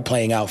the fight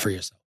playing out for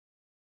yourself?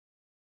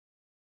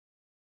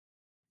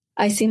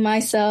 I see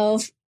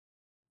myself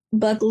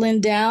buckling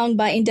down,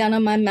 biting down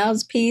on my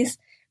mouthpiece,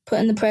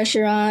 putting the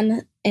pressure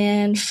on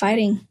and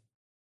fighting.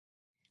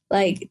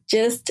 Like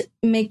just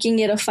making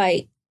it a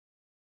fight.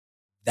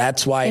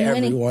 That's why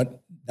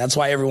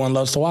everyone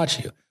loves to watch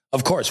you.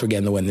 Of course, we're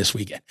getting the win this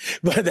weekend,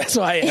 but that's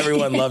why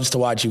everyone loves to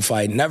watch you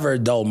fight. Never a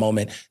dull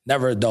moment,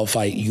 never a dull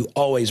fight. You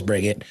always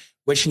bring it.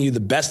 Wishing you the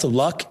best of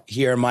luck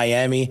here in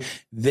Miami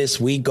this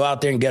week. Go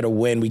out there and get a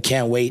win. We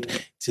can't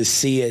wait to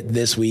see it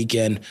this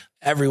weekend.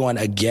 Everyone,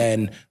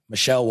 again,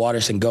 Michelle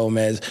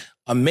Waterson-Gomez,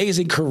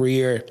 amazing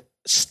career,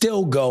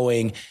 still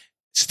going,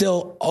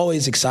 still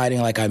always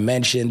exciting, like I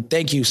mentioned.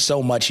 Thank you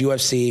so much,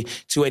 UFC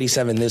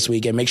 287 this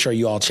weekend. Make sure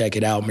you all check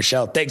it out.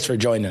 Michelle, thanks for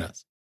joining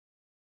us.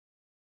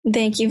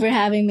 Thank you for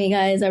having me,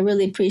 guys. I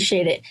really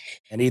appreciate it.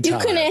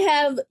 Anytime.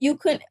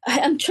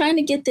 I'm trying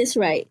to get this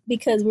right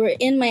because we're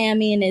in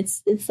Miami and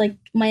it's like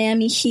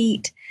Miami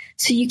Heat.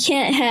 So you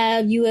can't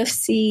have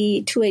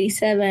UFC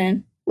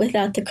 287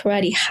 without the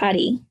Karate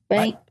Hottie,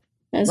 right?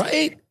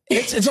 Right.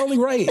 It's only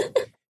right.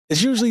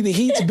 It's usually the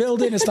Heat's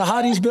building. It's the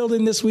Hotties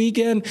building this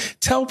weekend.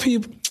 Tell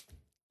people,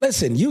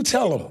 listen, you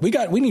tell them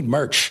we need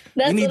merch.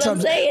 We need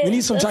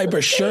some type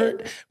of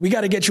shirt. We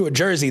got to get you a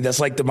jersey that's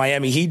like the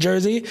Miami Heat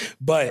jersey,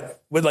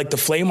 but with like the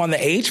flame on the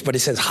H, but it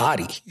says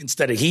Hottie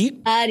instead of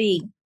Heat.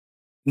 Hottie.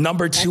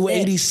 Number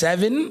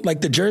 287,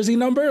 like the jersey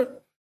number.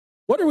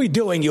 What are we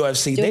doing,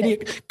 UFC? They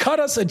need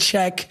cut us a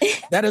check.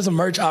 That is a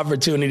merch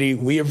opportunity.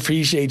 We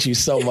appreciate you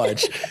so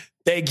much.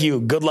 Thank you.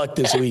 Good luck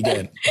this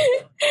weekend.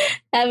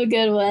 Have a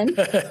good one.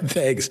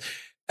 Thanks.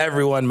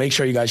 everyone, make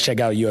sure you guys check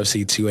out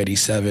UFC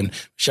 287.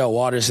 Michelle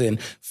Waterson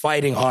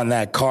fighting on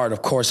that card.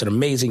 Of course, an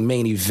amazing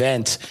main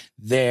event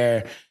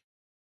there.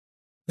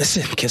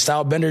 Listen, can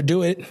Stylebender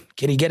do it?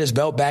 Can he get his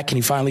belt back? Can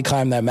he finally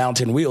climb that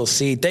mountain? We'll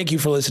see. Thank you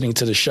for listening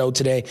to the show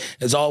today.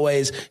 As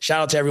always,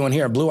 shout out to everyone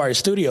here at Blue Wire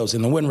Studios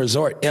in the Wynn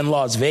Resort in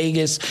Las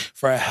Vegas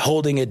for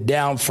holding it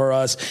down for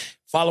us.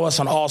 Follow us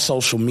on all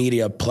social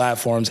media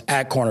platforms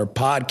at Corner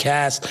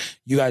Podcast.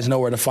 You guys know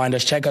where to find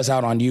us. Check us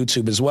out on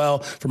YouTube as well.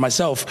 For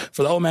myself,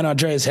 for the old man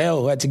Andreas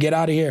Hale, who had to get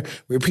out of here,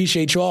 we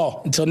appreciate you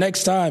all. Until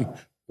next time,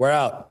 we're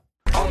out.